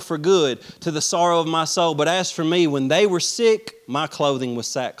evil for good to the sorrow of my soul. But as for me, when they were sick, my clothing was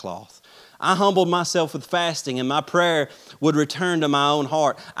sackcloth. I humbled myself with fasting, and my prayer would return to my own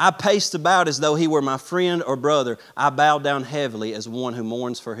heart. I paced about as though he were my friend or brother. I bowed down heavily as one who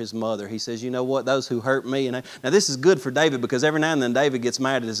mourns for his mother. He says, you know what? Those who hurt me. Now this is good for David because every now and then David gets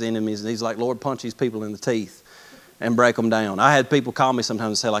mad at his enemies, and he's like, Lord, punch these people in the teeth. and break them down. I had people call me sometimes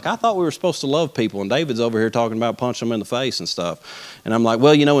and say, like, I thought we were supposed to love people, and David's over here talking about punching them in the face and stuff. And I'm like,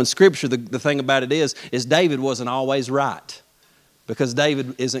 well, you know, in Scripture, the thing about it is David wasn't always right, because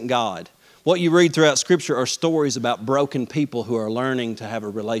David isn't God. What you read throughout Scripture are stories about broken people who are learning to have a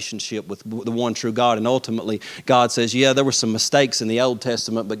relationship with the one true God. And ultimately, God says, yeah, there were some mistakes in the Old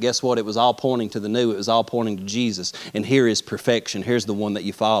Testament, but guess what? It was all pointing to the new. It was all pointing to Jesus. And here is perfection. Here's the one that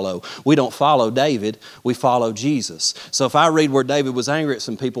you follow. We don't follow David. We follow Jesus. So if I read where David was angry at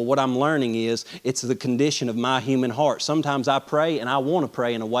some people, what I'm learning is it's the condition of my human heart. Sometimes I pray, and I want to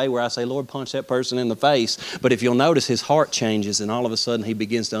pray in a way where I say, Lord, punch that person in the face. But if you'll notice, his heart changes, and all of a sudden he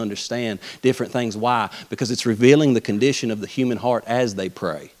begins to understand different things. Why? Because it's revealing the condition of the human heart as they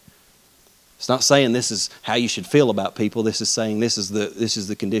pray. It's not saying this is how you should feel about people. This is saying this is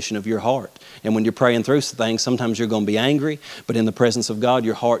the condition of your heart. And when you're praying through things, sometimes you're going to be angry, but in the presence of God,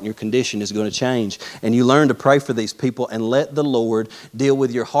 your heart and your condition is going to change. And you learn to pray for these people and let the Lord deal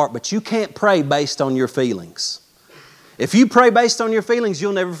with your heart. But you can't pray based on your feelings. If you pray based on your feelings,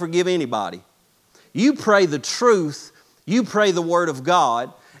 you'll never forgive anybody. You pray the truth. You pray the Word of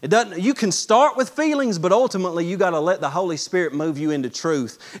God. You can start with feelings, but ultimately you got to let the Holy Spirit move you into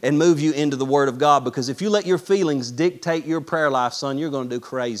truth and move you into the Word of God. Because if you let your feelings dictate your prayer life, son, you're going to do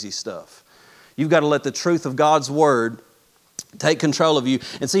crazy stuff. You've got to let the truth of God's Word take control of you.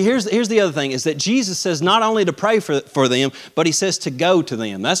 And see, here's the other thing, is that Jesus says not only to pray for them, but He says to go to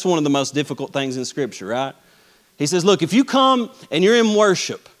them. That's one of the most difficult things in Scripture, right? He says, look, if you come and you're in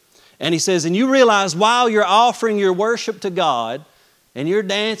worship, and He says, and you realize while you're offering your worship to God, and you're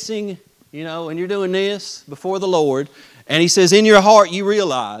dancing, you know, and you're doing this before the Lord, and He says, in your heart you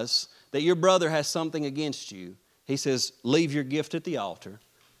realize that your brother has something against you. He says, leave your gift at the altar,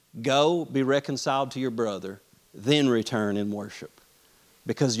 go be reconciled to your brother, then return and worship.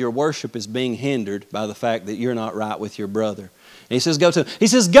 Because your worship is being hindered by the fact that you're not right with your brother. And He says, go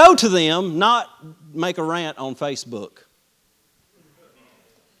to them, not make a rant on Facebook.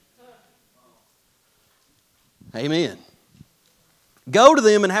 Amen. Go to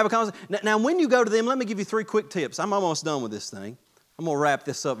them and have a conversation. Now, when you go to them, let me give you 3 quick tips. I'm almost done with this thing. I'm going to wrap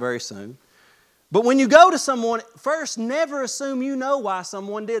this up very soon. But when you go to someone, first, never assume you know why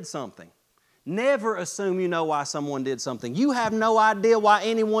someone did something. Never assume you know why someone did something. You have no idea why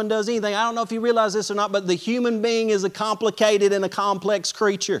anyone does anything. I don't know if you realize this or not, but the human being is a complicated and a complex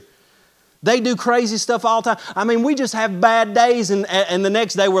creature. They do crazy stuff all the time. I mean, we just have bad days, and the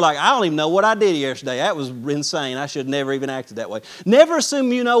next day we're like, I don't even know what I did yesterday. That was insane. I should have never even acted that way. Never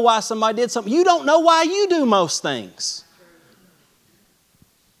assume you know why somebody did something. You don't know why you do most things.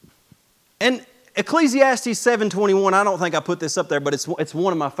 And Ecclesiastes 7:21, I don't think I put this up there, but it's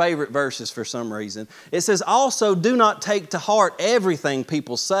one of my favorite verses for some reason. It says, also do not take to heart everything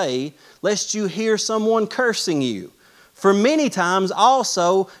people say, lest you hear someone cursing you. For many times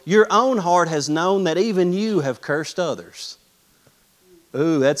also your own heart has known that even you have cursed others.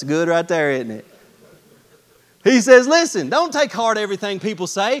 Ooh, that's good right there, isn't it? He says, listen, don't take heart everything people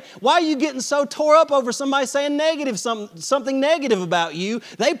say. Why are you getting so tore up over somebody saying something negative about you?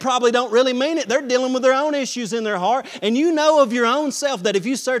 They probably don't really mean it. They're dealing with their own issues in their heart. And you know of your own self that if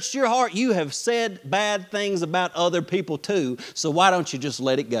you searched your heart, you have said bad things about other people too. So why don't you just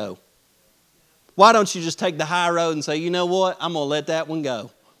let it go? Why don't you just take the high road and say, you know what, I'm going to let that one go.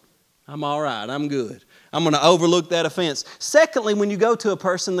 I'm all right, I'm good. I'm going to overlook that offense. Secondly, when you go to a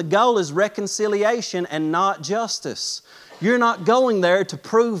person, the goal is reconciliation and not justice. You're not going there to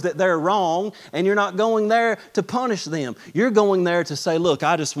prove that they're wrong, and you're not going there to punish them. You're going there to say, look,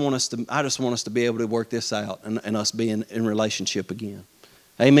 I just want us to be able to work this out and us be in relationship again.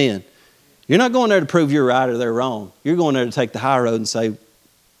 Amen. You're not going there to prove you're right or they're wrong. You're going there to take the high road and say,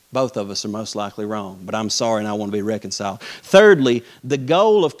 both of us are most likely wrong, but I'm sorry and I want to be reconciled. Thirdly, the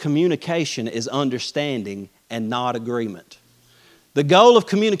goal of communication is understanding and not agreement. The goal of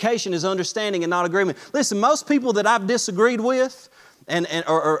communication is understanding and not agreement. Listen, most people that I've disagreed with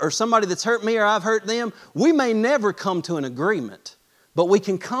or somebody that's hurt me or I've hurt them, we may never come to an agreement, but we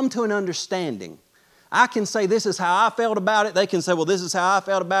can come to an understanding. I can say this is how I felt about it. They can say, well, this is how I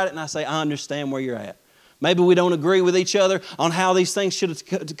felt about it. And I say, I understand where you're at. Maybe we don't agree with each other on how these things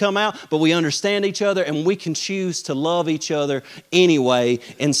should come out, but we understand each other and we can choose to love each other anyway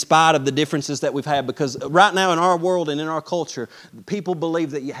in spite of the differences that we've had. Because right now in our world and in our culture, people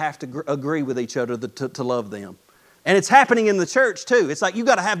believe that you have to agree with each other to love them. And it's happening in the church too. It's like you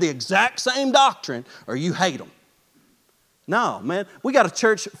got to have the exact same doctrine or you hate them. No, man. We got a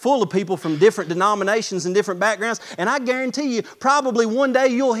church full of people from different denominations and different backgrounds, and I guarantee you, probably one day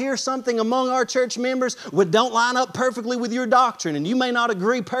you'll hear something among our church members that don't line up perfectly with your doctrine, and you may not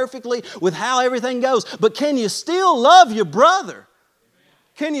agree perfectly with how everything goes, but can you still love your brother?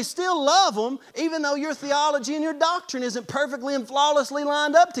 Can you still love them even though your theology and your doctrine isn't perfectly and flawlessly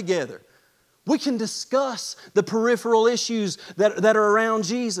lined up together? We can discuss the peripheral issues that are around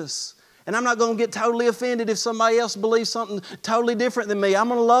Jesus. And I'm not going to get totally offended if somebody else believes something totally different than me. I'm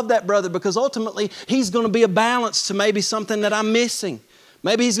going to love that brother because ultimately he's going to be a balance to maybe something that I'm missing.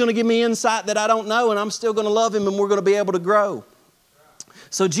 Maybe he's going to give me insight that I don't know, and I'm still going to love him, and we're going to be able to grow.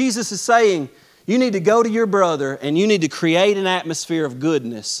 So Jesus is saying, you need to go to your brother and you need to create an atmosphere of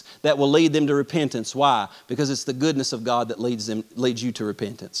goodness that will lead them to repentance. Why? Because it's the goodness of God that leads you to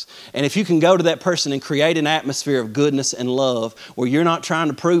repentance. And if you can go to that person and create an atmosphere of goodness and love where you're not trying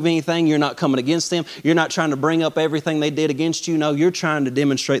to prove anything, you're not coming against them, you're not trying to bring up everything they did against you. No, you're trying to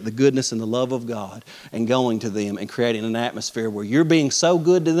demonstrate the goodness and the love of God and going to them and creating an atmosphere where you're being so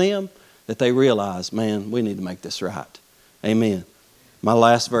good to them that they realize, man, we need to make this right. Amen. My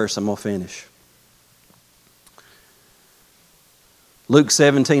last verse, I'm going to finish. Luke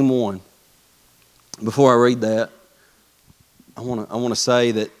 17:1. Before I read that, I want to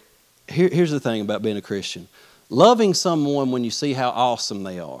say that here's the thing about being a Christian. Loving someone when you see how awesome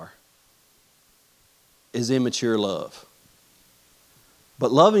they are is immature love.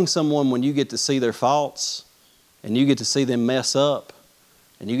 But loving someone when you get to see their faults and you get to see them mess up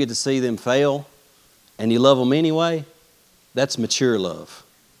and you get to see them fail and you love them anyway, that's mature love.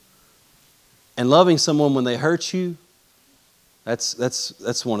 And loving someone when they hurt you,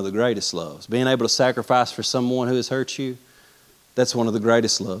 that's one of the greatest loves. Being able to sacrifice for someone who has hurt you, that's one of the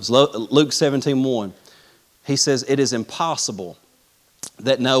greatest loves. Luke 17:1, he says, it is impossible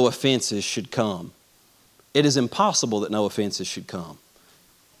that no offenses should come. It is impossible that no offenses should come.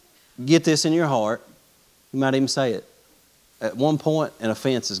 Get this in your heart. You might even say it. At one point, an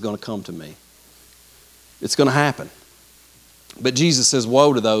offense is going to come to me. It's going to happen. But Jesus says,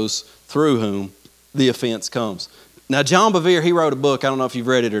 woe to those through whom the offense comes. Now, John Bevere, he wrote a book. I don't know if you've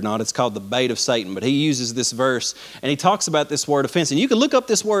read it or not. It's called The Bait of Satan. But he uses this verse, and he talks about this word offense. And you can look up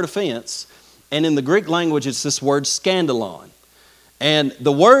this word offense, and in the Greek language, it's this word scandalon. And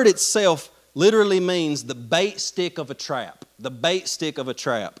the word itself literally means the bait stick of a trap. The bait stick of a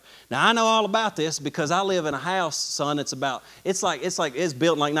trap. Now, I know all about this because I live in a house, son, it's built in like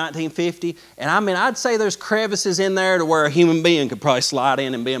 1950. And I mean, I'd say there's crevices in there to where a human being could probably slide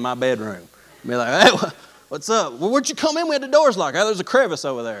in and be in my bedroom. Be like, hey, what's up? Well, where'd you come in? We had the doors locked. Oh, there's a crevice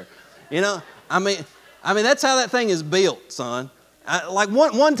over there. You know, I mean, that's how that thing is built, son.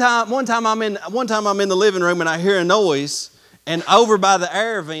 One time I'm in the living room and I hear a noise, and over by the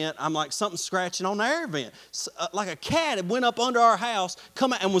air vent, I'm like something scratching on the air vent. Like a cat had went up under our house,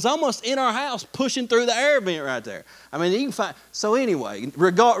 come out and was almost in our house, pushing through the air vent right there. I mean, you can find. So anyway,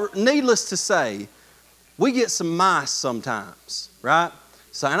 needless to say, we get some mice sometimes, right?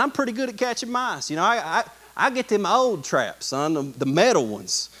 So, and I'm pretty good at catching mice. You know, I get them old traps, son, the metal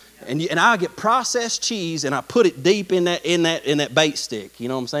ones, and I get processed cheese and I put it deep in that bait stick. You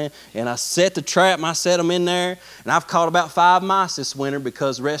know what I'm saying? And I set the trap and I set them in there, and I've caught about 5 mice this winter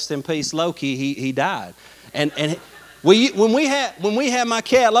because rest in peace, Loki, he died. And when we had my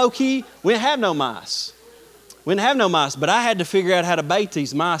cat Loki, we didn't have no mice. We didn't have no mice, but I had to figure out how to bait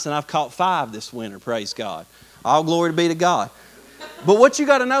these mice, and I've caught 5 this winter. Praise God! All glory be to God. But what you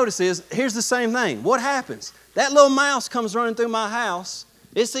got to notice is, here's the same thing. What happens? That little mouse comes running through my house.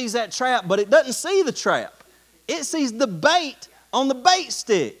 It sees that trap, but it doesn't see the trap. It sees the bait on the bait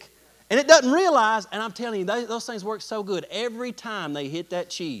stick. And it doesn't realize, and I'm telling you, those things work so good every time they hit that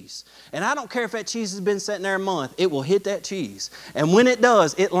cheese. And I don't care if that cheese has been sitting there a month, it will hit that cheese. And when it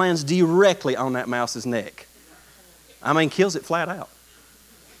does, it lands directly on that mouse's neck. I mean, kills it flat out.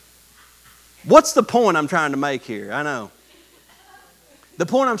 What's the point I'm trying to make here? I know. The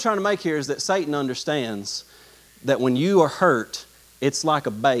point I'm trying to make here is that Satan understands that when you are hurt, it's like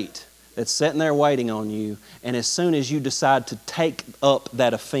a bait that's sitting there waiting on you, and as soon as you decide to take up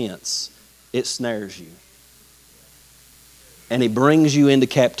that offense, it snares you. And he brings you into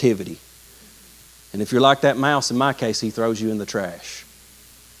captivity. And if you're like that mouse, in my case, he throws you in the trash.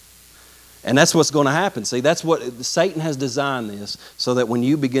 And that's what's going to happen. See, that's what Satan has designed this, so that when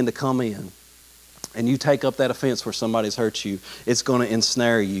you begin to come in and you take up that offense where somebody's hurt you, it's going to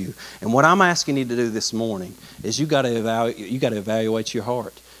ensnare you. And what I'm asking you to do this morning is you got to evaluate your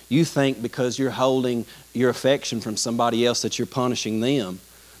heart. You think because you're holding your affection from somebody else that you're punishing them,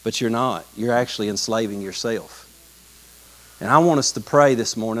 but you're not. You're actually enslaving yourself. And I want us to pray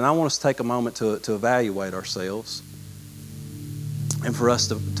this morning. I want us to take a moment to evaluate ourselves. and for us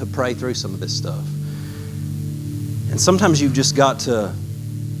to pray through some of this stuff. And sometimes you've just got to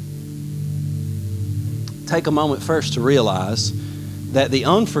take a moment first to realize that the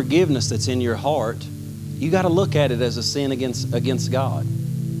unforgiveness that's in your heart, you got to look at it as a sin against God.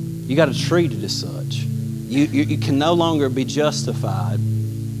 You got to treat it as such. You can no longer be justified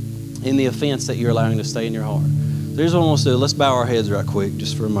in the offense that you're allowing to stay in your heart. So here's what I want us to do. Let's bow our heads right quick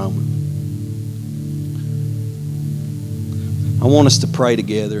just for a moment. I want us to pray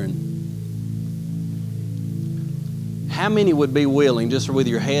together. And how many would be willing, just with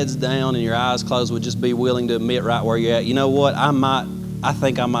your heads down and your eyes closed, would just be willing to admit right where you're at, you know what, I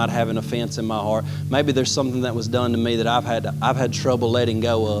think I might have an offense in my heart. Maybe there's something that was done to me that I've had trouble letting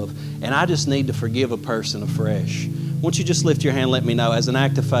go of, and I just need to forgive a person afresh. Won't you just lift your hand and let me know as an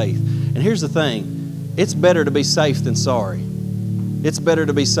act of faith? And here's the thing. It's better to be safe than sorry. It's better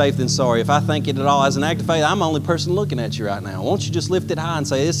to be safe than sorry. If I think it at all as an act of faith, I'm the only person looking at you right now. Won't you just lift it high and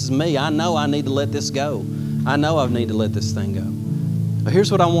say, this is me. I know I need to let this go. I know I need to let this thing go. But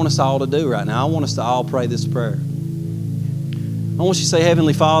here's what I want us all to do right now. I want us to all pray this prayer. I want you to say,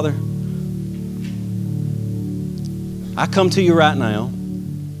 Heavenly Father, I come to you right now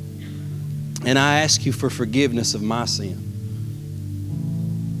and I ask you for forgiveness of my sin.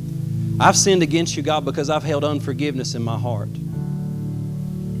 I've sinned against you, God, because I've held unforgiveness in my heart.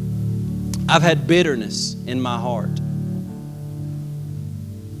 I've had bitterness in my heart.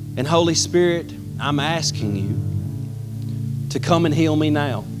 And Holy Spirit, I'm asking you to come and heal me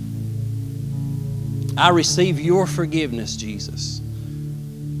now. I receive your forgiveness, Jesus,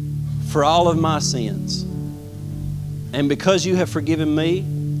 for all of my sins. And because you have forgiven me,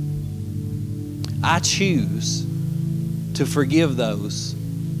 I choose to forgive those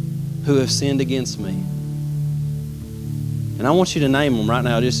who have sinned against me. And I want you to name them right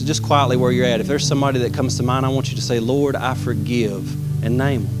now, just quietly where you're at. If there's somebody that comes to mind, I want you to say, Lord, I forgive, and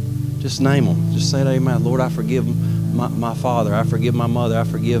name them. Just name them. Just say it, amen. Lord, I forgive my father. I forgive my mother. I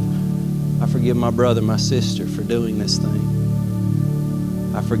forgive my brother, my sister for doing this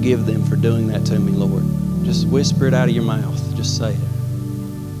thing. I forgive them for doing that to me, Lord. Just whisper it out of your mouth. Just say it.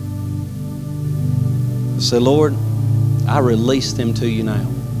 Say, Lord, I release them to you now.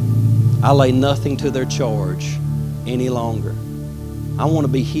 I lay nothing to their charge any longer. I want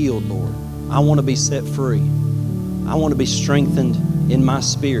to be healed, Lord. I want to be set free. I want to be strengthened in my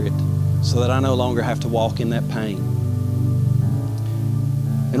spirit so that I no longer have to walk in that pain.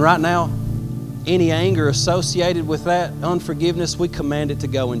 And right now, any anger associated with that unforgiveness, we command it to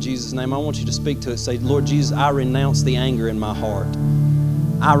go in Jesus' name. I want you to speak to it. Say, Lord Jesus, I renounce the anger in my heart.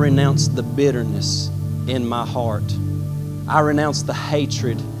 I renounce the bitterness in my heart. I renounce the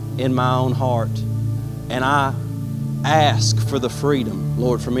hatred in my own heart. And I ask for the freedom,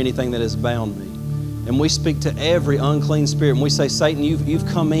 Lord, from anything that has bound me. And we speak to every unclean spirit. And we say, Satan, you've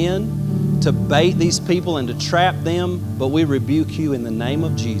come in to bait these people and to trap them, but we rebuke you in the name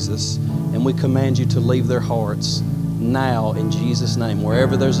of Jesus. And we command you to leave their hearts now in Jesus' name.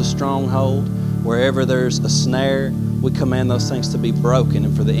 Wherever there's a stronghold, wherever there's a snare, we command those things to be broken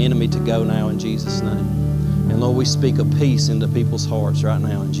and for the enemy to go now in Jesus' name. And Lord, we speak of peace into people's hearts right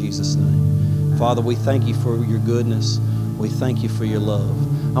now in Jesus' name. Father, we thank you for your goodness. We thank you for your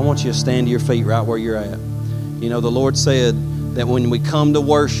love. I want you to stand to your feet right where you're at. You know, the Lord said that when we come to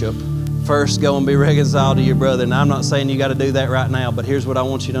worship, first go and be reconciled to your brother. And I'm not saying you got to do that right now, but here's what I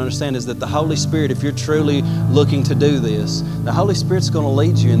want you to understand is that the Holy Spirit, if you're truly looking to do this, the Holy Spirit's going to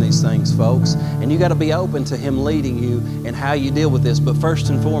lead you in these things, folks. And you got to be open to Him leading you in how you deal with this. But first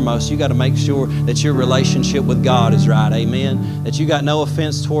and foremost, you got to make sure that your relationship with God is right. Amen. That you got no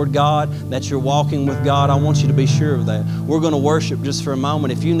offense toward God, that you're walking with God. I want you to be sure of that. We're going to worship just for a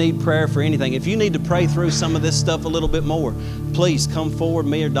moment. If you need prayer for anything, if you need to pray through some of this stuff a little bit more, please come forward.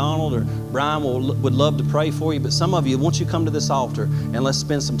 Me or Donald or Brian would love to pray for you. But some of you, won't you come to this altar and let's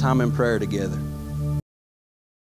spend some time in prayer together.